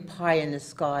airy-fairy pie in the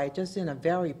sky, just in a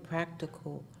very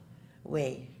practical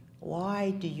way.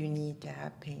 Why do you need to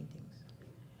have paintings?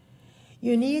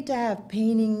 You need to have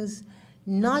paintings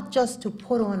not just to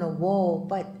put on a wall,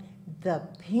 but the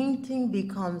painting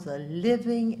becomes a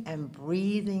living and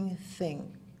breathing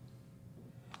thing.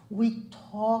 We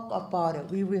talk about it,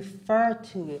 we refer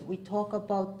to it, we talk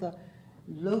about the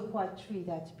loquat tree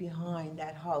that's behind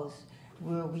that house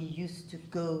where we used to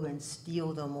go and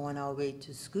steal them on our way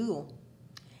to school.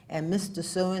 And Mr.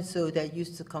 So-and-so that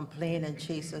used to complain and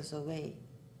chase us away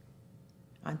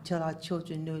until our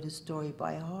children know the story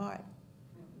by heart.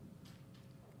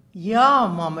 Yeah,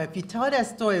 Mama, if you tell that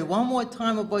story one more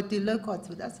time about the loquats,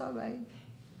 well, that's all right.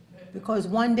 Because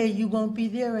one day you won't be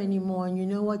there anymore, and you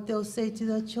know what they'll say to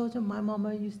their children? My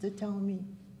mama used to tell me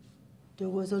there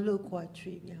was a loquat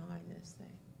tree behind this thing.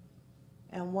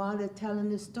 And while they're telling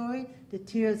the story, the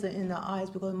tears are in their eyes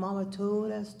because Mama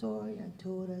told that story and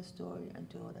told that story and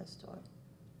told that story.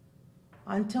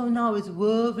 Until now, it's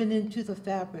woven into the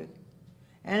fabric.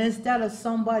 And instead of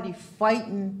somebody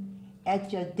fighting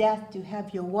at your death to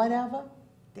have your whatever,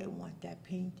 they want that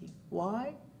painting.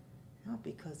 Why? Not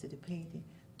because of the painting.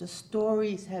 The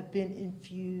stories have been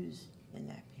infused in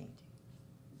that painting.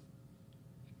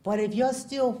 But if you're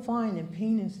still finding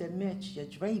paintings that match your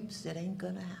drapes, it ain't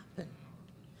gonna happen.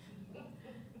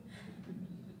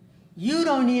 You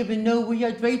don't even know where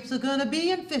your drapes are gonna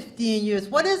be in 15 years.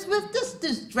 What is with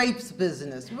this drapes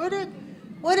business?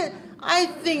 I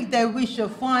think that we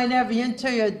should find every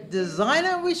interior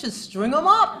designer and we should string them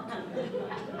up.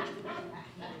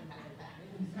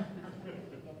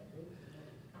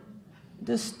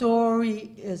 The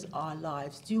story is our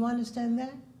lives. Do you understand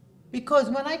that? Because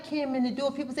when I came in the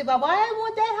door, people say, well, why I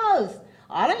want that house?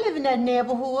 I don't live in that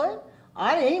neighborhood.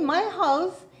 It ain't my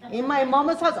house. In my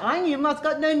mama's house. I ain't even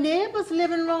got no neighbors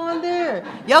living around there.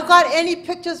 Y'all got any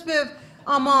pictures with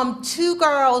 2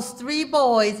 girls, 3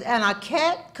 boys, and a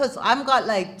cat? Because I've got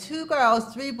like 2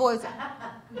 girls, 3 boys.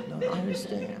 I don't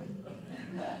understand.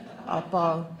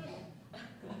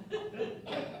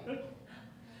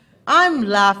 I'm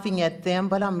laughing at them,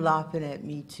 but I'm laughing at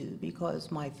me too, because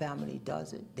my family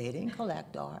does it. They didn't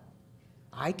collect art.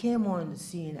 I came on the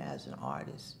scene as an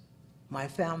artist. My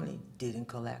family didn't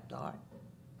collect art.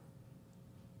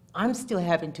 I'm still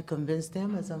having to convince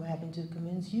them as I'm having to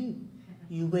convince you.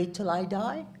 You wait till I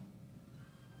die?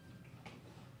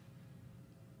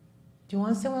 Do you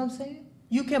understand what I'm saying?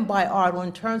 You can buy art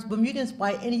on terms. Bermudians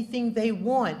buy anything they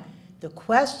want. The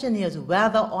question is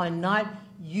whether or not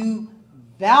you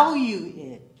value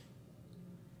it.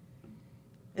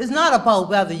 It's not about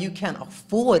whether you can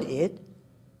afford it.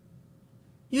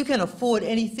 You can afford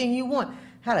anything you want.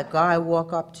 I had a guy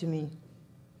walk up to me.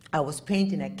 I was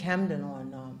painting at Camden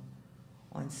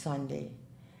on Sunday,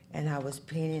 and I was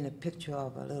painting a picture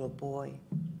of a little boy.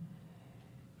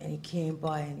 And he came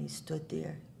by and he stood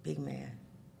there, big man.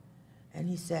 And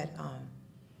he said, I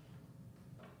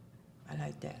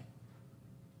like that.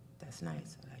 That's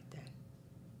nice, I like that.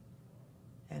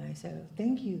 And I said, oh,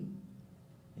 thank you,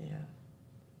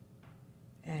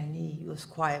 And he was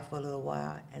quiet for a little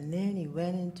while, and then he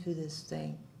went into this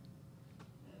thing,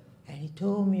 and he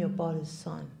told me about his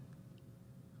son,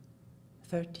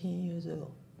 13 years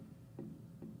old,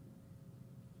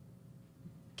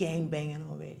 gangbanging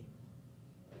already.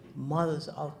 Mother's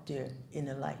out there in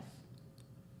the life.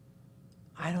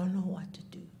 I don't know what to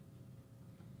do.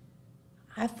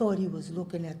 I thought he was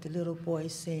looking at the little boy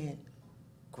saying,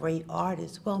 great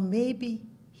artist. Well, maybe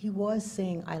he was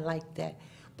saying, I like that.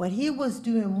 But he was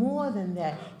doing more than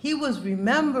that. He was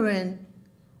remembering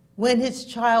when his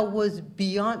child was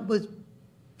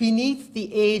beneath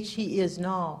the age he is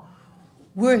now,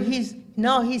 where he's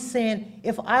saying,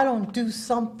 if I don't do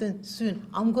something soon,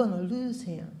 I'm going to lose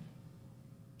him.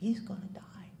 He's going to die.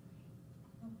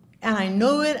 And I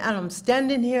know it, and I'm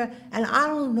standing here, and I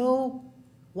don't know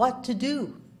what to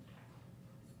do.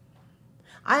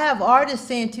 I have artists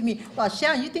saying to me, well,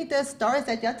 Sharon, you think there's stories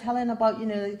that you're telling about,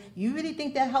 you really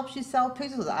think that helps you sell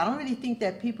pictures? I don't really think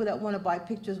that people that want to buy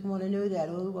pictures want to know that.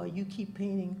 Oh, well, you keep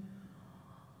painting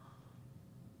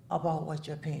about what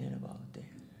you're painting about there.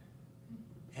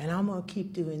 And I'm going to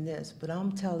keep doing this, but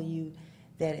I'm telling you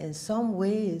that in some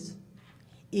ways,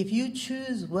 if you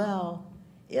choose well,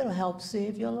 it'll help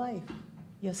save your life,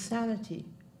 your sanity,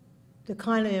 the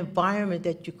kind of environment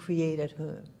that you create at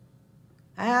home.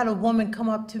 I had a woman come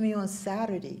up to me on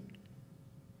Saturday.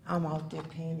 I'm out there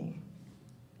painting.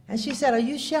 And she said, are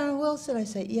you Sharon Wilson? I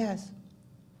said, yes.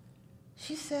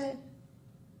 She said,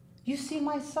 you see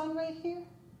my son right here?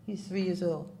 He's 3 years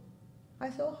old. I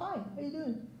said, oh, hi, how you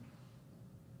doing?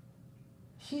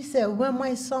 She said, when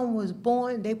my son was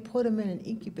born, they put him in an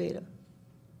incubator.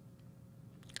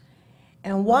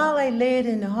 And while I laid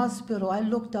in the hospital, I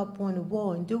looked up on the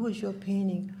wall, and there was your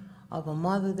painting of a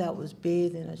mother that was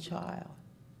bathing a child.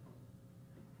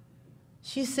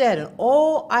 She said, and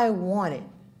all I wanted,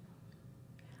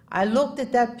 I looked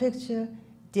at that picture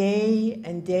day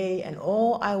and day, and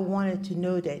all I wanted to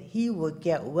know that he would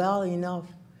get well enough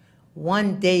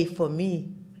one day for me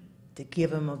to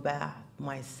give him a bath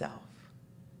myself.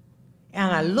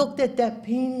 And I looked at that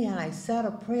painting, and I said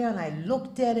a prayer, and I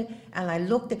looked at it, and I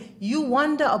looked at it. You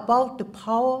wonder about the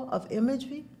power of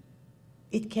imagery?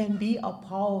 It can be a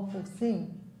powerful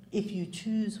thing if you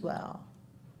choose well.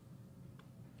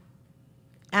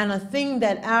 And a thing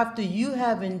that after you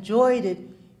have enjoyed it,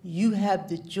 you have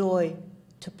the joy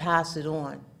to pass it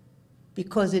on,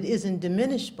 because it isn't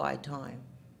diminished by time.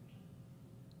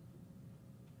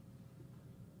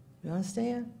 You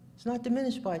understand? It's not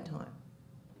diminished by time.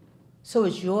 So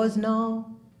it's yours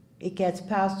now. It gets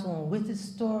passed on with its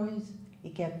stories.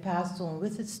 It gets passed on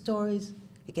with its stories.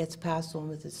 It gets passed on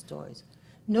with its stories.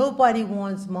 Nobody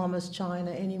wants Mama's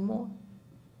China anymore.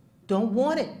 Don't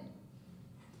want it.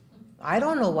 I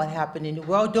don't know what happened in the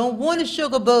world. Don't want a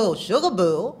sugar bowl. Sugar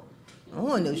bowl? I don't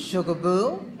want no sugar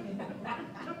bowl.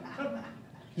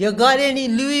 You got any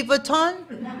Louis Vuitton?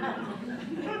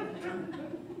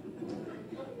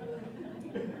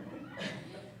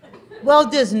 Well,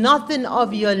 there's nothing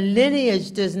of your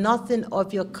lineage, there's nothing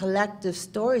of your collective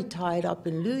story tied up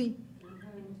in Louis.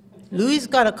 Louis's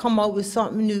got to come out with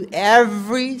something new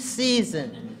every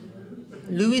season.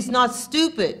 Louis's not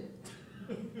stupid.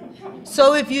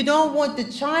 So if you don't want the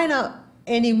China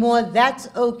anymore, that's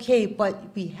okay,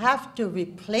 but we have to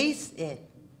replace it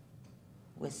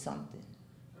with something.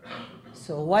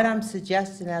 So what I'm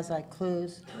suggesting as I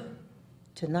close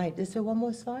tonight, is there one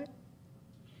more slide?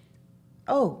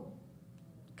 Oh.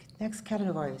 Next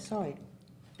category, sorry.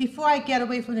 Before I get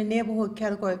away from the neighborhood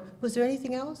category, was there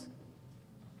anything else?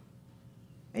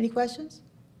 Any questions?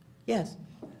 Yes.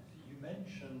 You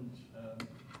mentioned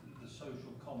the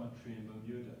social commentary in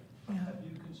Bermuda. Yeah. Have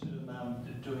you considered now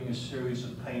doing a series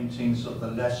of paintings of the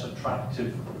less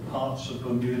attractive parts of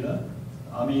Bermuda?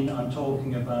 I mean, I'm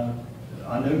talking about,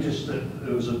 I noticed that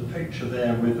there was a picture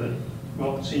there with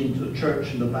what seemed a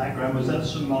church in the background. Was that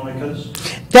St. Monica's?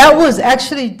 That was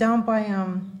actually down by,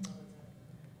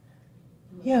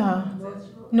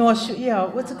 North Shore, yeah,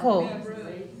 what's it called?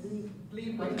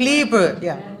 Glebe,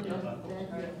 yeah.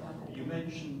 You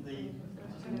mentioned the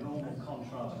normal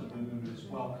contrast of Bermuda's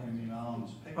welcoming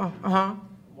arms picture. Uh-huh.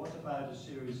 What about a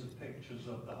series of pictures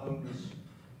of the homeless,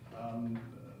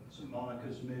 St.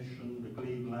 Monica's Mission, the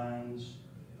Glebe Lands?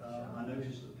 I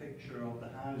noticed the picture of the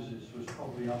houses was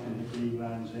probably up in the Glebe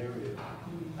Lands area.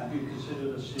 Have you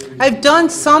considered a series? I've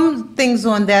done some things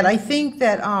on that. I think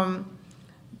that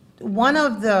one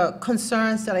of the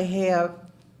concerns that I have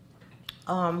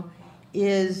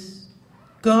is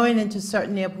going into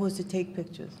certain neighborhoods to take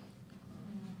pictures.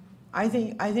 I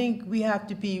think we have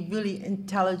to be really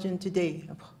intelligent today.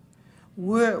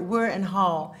 Where and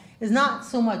how. It's not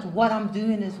so much what I'm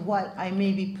doing as what I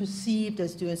may be perceived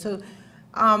as doing. So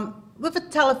with a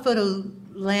telephoto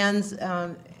lens,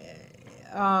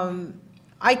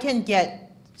 I can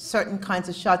get certain kinds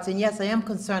of shots. And yes, I am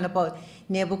concerned about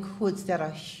neighborhoods that are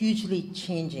hugely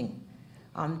changing,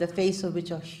 the face of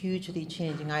which are hugely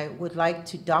changing. I would like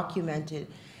to document it.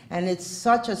 And it's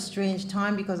such a strange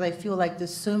time because I feel like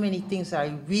there's so many things that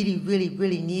I really, really,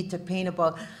 really need to paint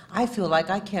about. I feel like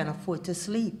I can't afford to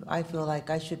sleep. I feel like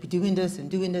I should be doing this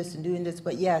and doing this and doing this,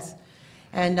 but yes.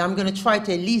 And I'm going to try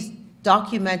to at least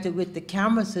document it with the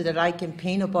camera so that I can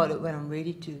paint about it when I'm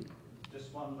ready to.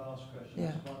 Just one last question.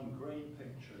 Yeah. There's one great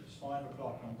picture. It's 5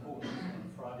 o'clock on Portsmouth on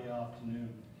a Friday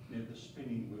afternoon near the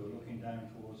spinning wheel looking down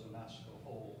towards Alaska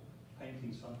Hall,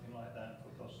 painting something like that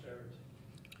for posterity.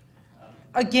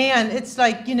 Again, it's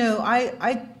like, you know,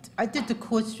 I did the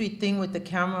Court Street thing with the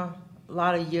camera a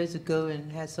lot of years ago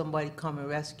and had somebody come and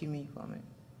rescue me from it.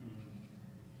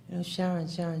 You know, Sharon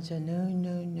said, no,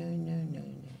 no, no, no, no, no.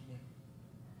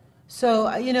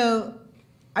 So, you know,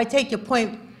 I take your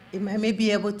point. I may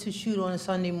be able to shoot on a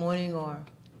Sunday morning or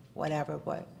whatever,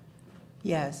 but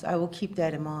yes, I will keep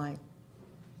that in mind.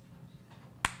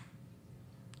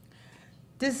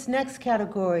 This next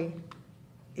category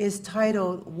is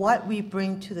titled, What We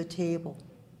Bring to the Table.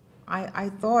 I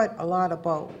thought a lot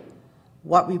about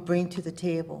what we bring to the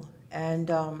table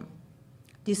and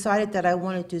decided that I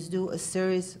wanted to do a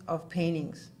series of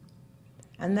paintings.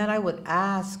 And then I would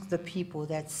ask the people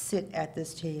that sit at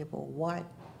this table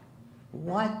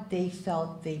what they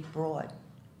felt they brought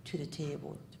to the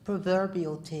table, the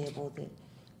proverbial table,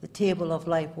 the table of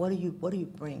life. What do you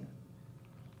bring?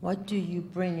 What do you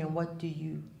bring and what do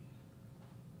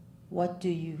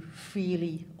you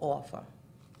freely offer?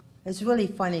 It's really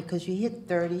funny because you hit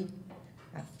 30,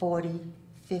 at 40,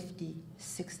 50,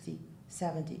 60,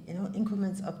 70, you know,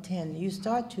 increments of 10. You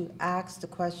start to ask the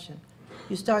question.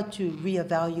 You start to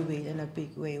reevaluate in a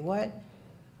big way. What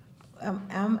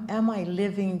am I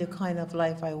living the kind of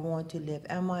life I want to live?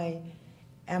 Am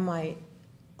I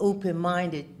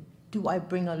open-minded? Do I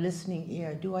bring a listening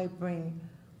ear? Do I bring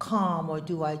calm, or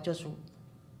do I just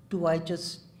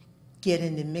get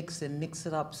in the mix and mix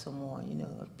it up some more? You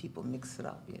know, people mix it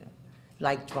up. You know,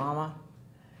 like drama,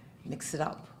 mix it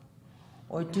up.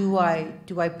 Or do I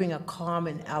bring a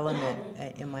calming element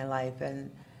in my life?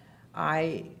 And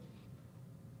I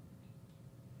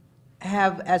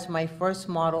have as my first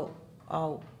model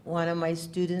one of my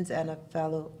students and a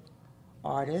fellow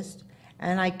artist,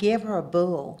 and I gave her a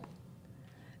bowl.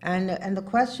 And the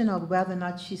question of whether or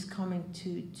not she's coming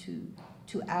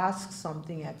to ask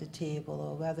something at the table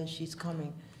or whether she's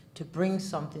coming to bring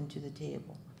something to the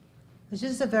table. It's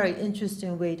just a very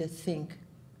interesting way to think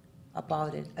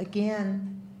about it.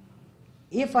 Again,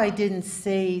 if I didn't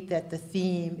say that the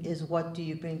theme is what do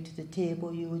you bring to the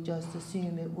table, you would just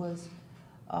assume it was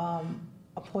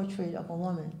a portrait of a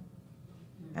woman.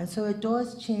 And so it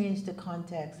does change the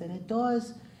context, and it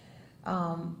does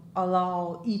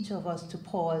allow each of us to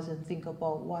pause and think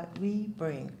about what we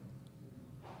bring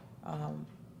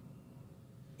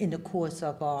in the course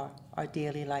of our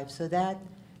daily life. So that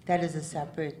is a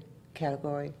separate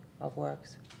category of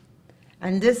works.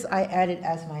 And this I added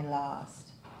as my last.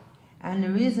 And the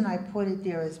reason I put it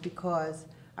there is because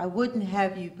I wouldn't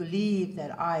have you believe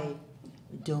that I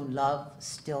don't love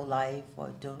still life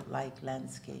or don't like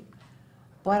landscape.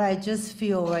 But I just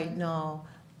feel right now,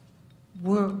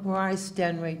 where I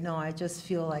stand right now, I just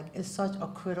feel like it's such a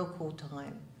critical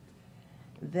time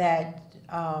that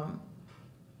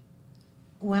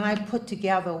when I put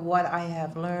together what I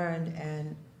have learned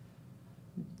and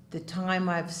the time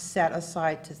I've set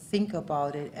aside to think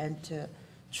about it and to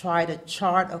try to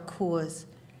chart a course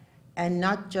and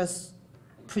not just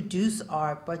produce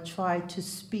art, but try to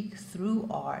speak through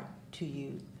art to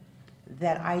you,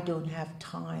 that I don't have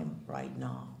time right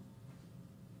now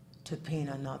to paint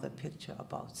another picture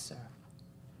about surf.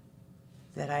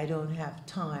 That I don't have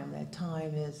time, that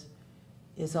time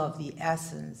is of the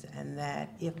essence, and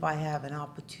that if I have an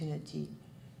opportunity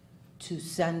to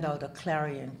send out a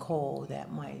clarion call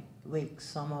that might wake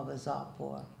some of us up,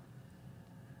 or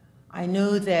I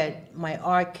know that my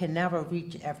art can never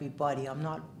reach everybody. I'm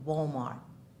not Walmart.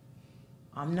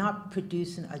 I'm not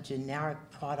producing a generic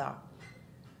product,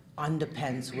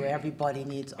 underpants, where everybody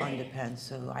needs underpants,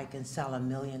 so I can sell 1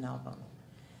 million of them.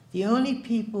 The only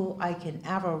people I can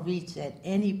ever reach at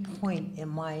any point in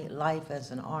my life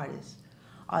as an artist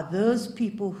are those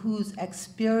people whose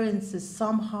experiences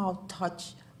somehow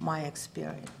touch my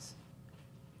experience.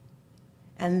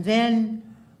 And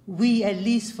then we, at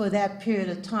least for that period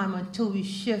of time, until we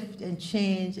shift and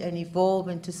change and evolve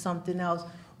into something else,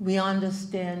 we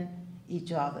understand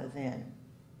each other then.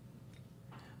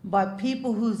 But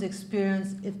people whose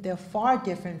experience, if they're far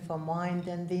different from mine,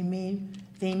 then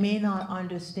they may not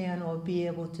understand or be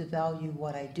able to value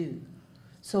what I do.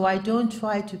 So I don't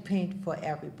try to paint for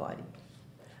everybody,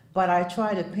 but I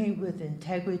try to paint with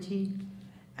integrity,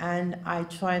 and I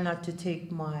try not to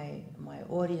take my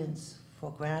audience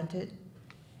for granted.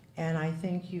 And I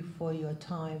thank you for your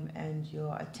time and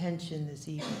your attention this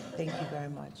evening. Thank you very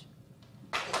much.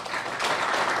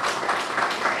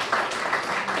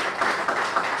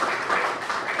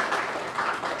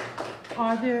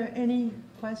 Are there any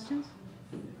questions?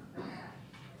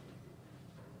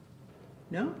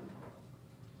 No?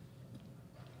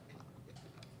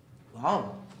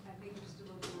 Wow. I think just a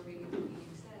little more reading what you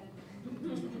said.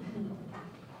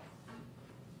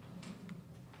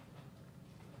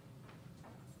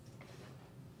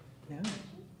 No.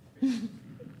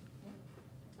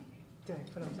 Did I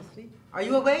put him to sleep? Are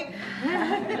you awake? All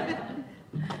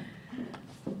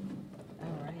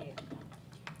right.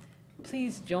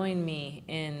 Please join me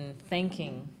in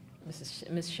thanking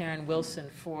Ms. Sharon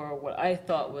Wilson for what I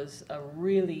thought was a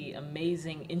really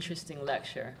amazing, interesting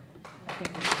lecture. I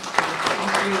think this is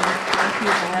thank you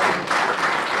for having me.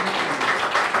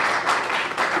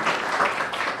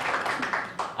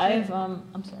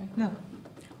 I'm sorry. No.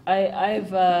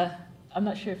 I'm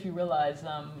not sure if you realize,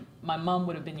 my mom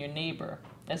would have been your neighbor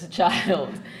as a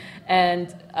child.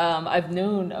 And I've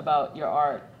known about your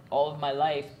art all of my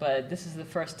life, but this is the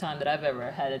first time that I've ever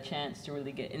had a chance to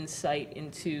really get insight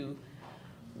into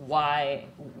why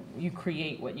you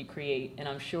create what you create. And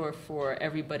I'm sure for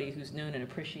everybody who's known and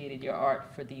appreciated your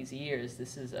art for these years,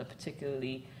 this is a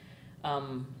particularly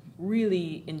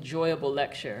really enjoyable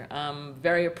lecture.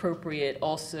 Very appropriate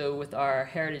also with our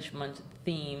Heritage Month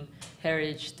theme,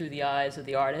 Heritage Through the Eyes of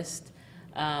the Artist.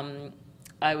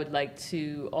 I would like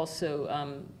to also,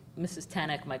 Mrs.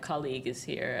 Tanak, my colleague, is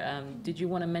here. Did you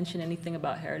want to mention anything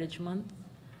about Heritage Month?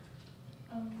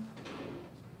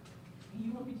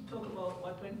 You want me to talk about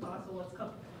what went past or what's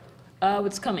coming?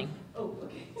 What's coming? Oh,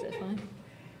 okay. Is that fine?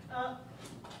 I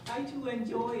too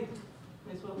enjoyed,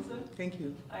 Ms. Wilson, Thank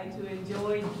you. I too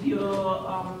enjoyed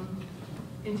your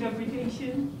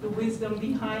interpretation, the wisdom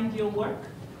behind your work.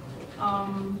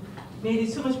 Made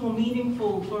it so much more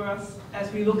meaningful for us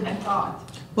as we look at art.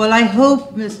 Well, I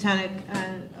hope, Ms. Tanak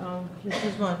and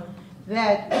Mrs. One,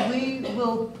 that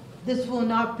this will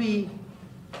not be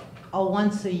a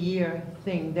once a year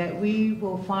thing, that we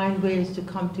will find ways to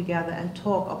come together and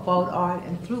talk about art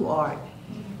and through art,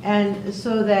 and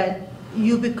so that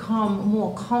you become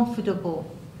more comfortable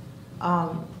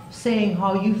saying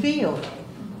how you feel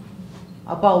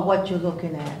about what you're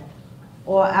looking at,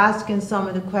 or asking some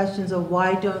of the questions of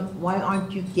why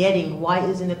aren't you getting, why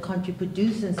isn't the country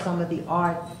producing some of the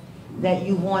art that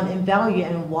you want and value,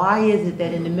 and why is it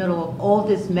that in the middle of all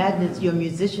this madness your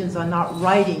musicians are not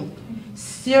writing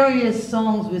serious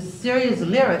songs with serious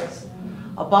lyrics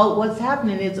about what's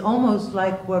happening? It's almost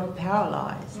like we're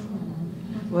paralyzed.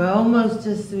 We're almost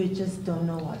we just don't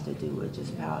know what to do. We're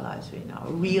just paralyzed right now,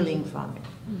 reeling from it.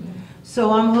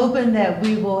 So I'm hoping that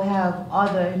we will have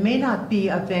it may not be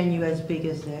a venue as big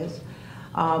as this,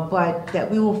 but that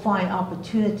we will find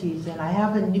opportunities. And I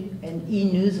have an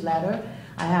e-newsletter.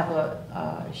 I have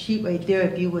a sheet right there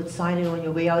if you would sign it on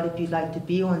your way out if you'd like to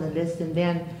be on the list, and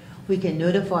then we can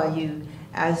notify you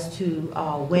as to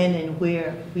when and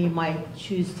where we might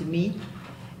choose to meet.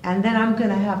 And then I'm going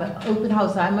to have an open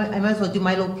house. I might as well do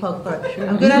my little plug first.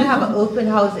 I'm going to have an open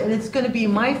house, and it's going to be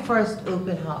my first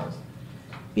open house,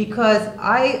 because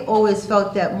I always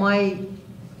felt that my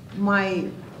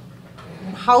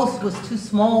house was too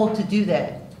small to do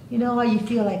that. You know how you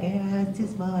feel like, it's too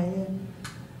small.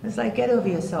 It's like, get over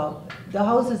yourself. The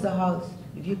house is the house.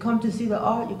 If you come to see the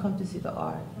art, you come to see the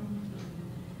art.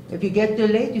 If you get there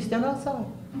late, you stand outside.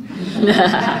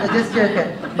 I'm just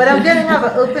joking. But I'm going to have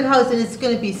an open house, and it's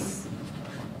going to be,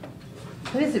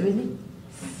 what is it really?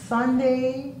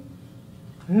 Sunday?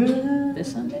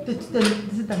 This Sunday?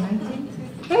 Is it the 19th?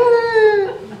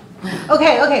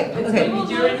 Okay.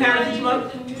 During Heritage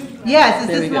Month? Yes,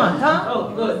 it's There we this go. month, huh?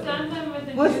 Oh, good.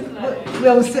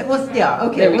 We'll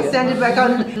send it back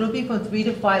out. It'll be from 3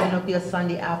 to 5, and it'll be a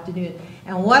Sunday afternoon.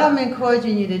 And what I'm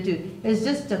encouraging you to do is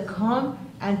just to come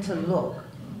and to look.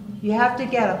 You have to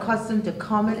get accustomed to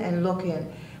coming and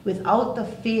looking without the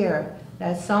fear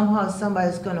that somehow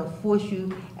somebody's going to force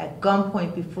you at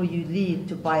gunpoint before you leave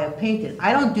to buy a painting.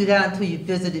 I don't do that until you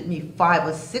visited me 5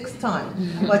 or 6 times.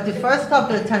 But the first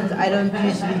couple of times, I don't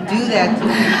usually do that to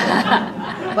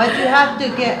people. But you have to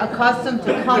get accustomed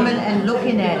to coming and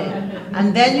looking at it.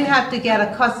 And then you have to get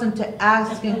accustomed to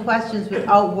asking questions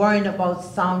without worrying about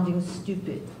sounding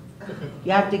stupid.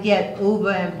 You have to get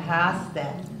over and past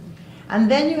that. And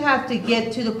then you have to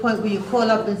get to the point where you call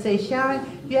up and say, Sharon,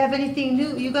 do you have anything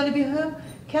new? You're going to be home?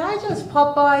 Can I just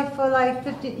pop by for like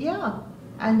 15? Yeah.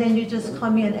 And then you just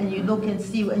come in and you look and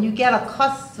see, and you get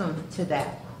accustomed to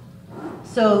that.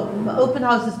 So the open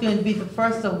house is going to be the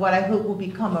first of what I hope will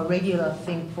become a regular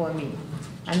thing for me.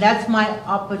 And that's my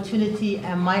opportunity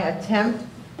and my attempt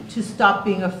to stop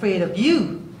being afraid of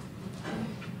you.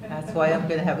 That's why I'm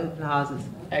going to have open houses.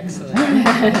 Excellent. Maybe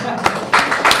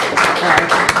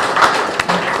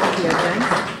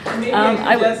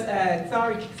I could just add,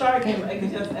 sorry, Kim, I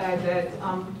could just add that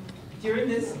during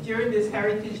this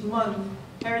Heritage Month,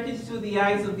 Heritage Through the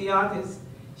Eyes of the Artist,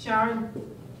 Sharon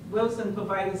Wilson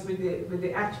provided us with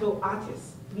the actual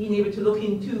artist, being able to look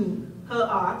into her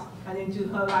art and into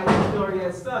her life story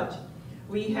as such.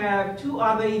 We have 2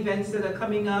 other events that are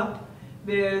coming up.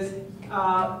 There's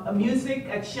a music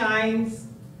at Shine's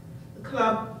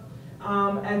Club,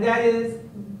 and that is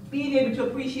being able to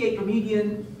appreciate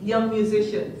Bermudian young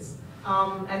musicians.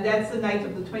 And that's the night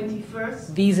of the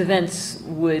 21st. These events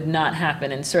would not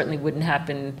happen, and certainly wouldn't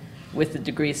happen with the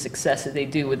degree of success that they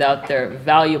do without their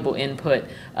valuable input.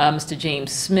 Mr.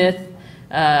 James Smith,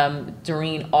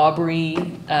 Doreen Aubrey,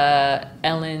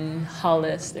 Ellen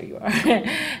Hollis, there you are,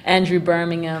 Andrew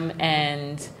Birmingham,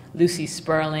 and Lucy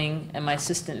Sperling, and my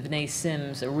assistant Vinay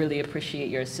Sims. I really appreciate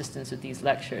your assistance with these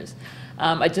lectures.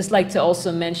 I'd just like to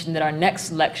also mention that our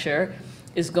next lecture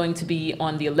is going to be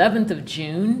on the 11th of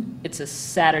June. It's a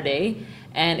Saturday,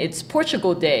 and it's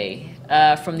Portugal Day,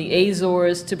 from the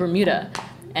Azores to Bermuda.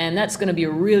 And that's going to be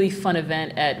a really fun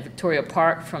event at Victoria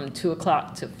Park from 2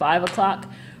 o'clock to 5 o'clock.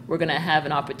 We're going to have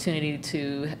an opportunity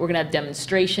we're going to have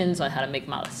demonstrations on how to make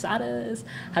malasadas,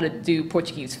 how to do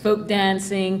Portuguese folk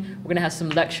dancing. We're going to have some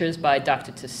lectures by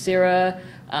Dr. Tessera,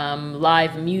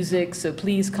 live music. So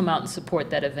please come out and support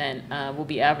that event. We'll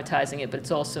be advertising it, but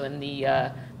it's also in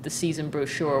the season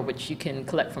brochure, which you can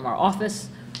collect from our office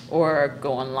or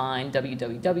go online,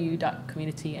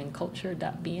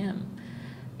 www.communityandculture.bm.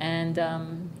 And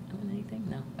anything?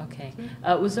 No. Okay.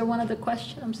 Was there one other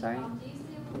question? I'm sorry. Do you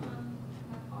still have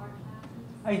art classes?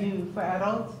 I do for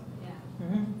adults. Yeah.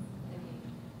 Mm-hmm. Okay.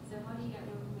 So how do you get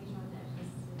your information on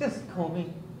that? Just call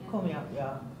me up,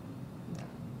 yeah.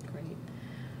 Great.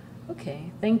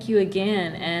 Okay. Thank you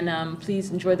again, and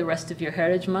please enjoy the rest of your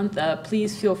Heritage Month.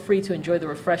 Please feel free to enjoy the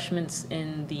refreshments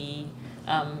in the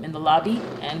lobby,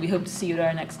 and we hope to see you at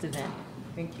our next event.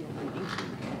 Thank you. Thank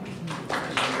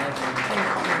you.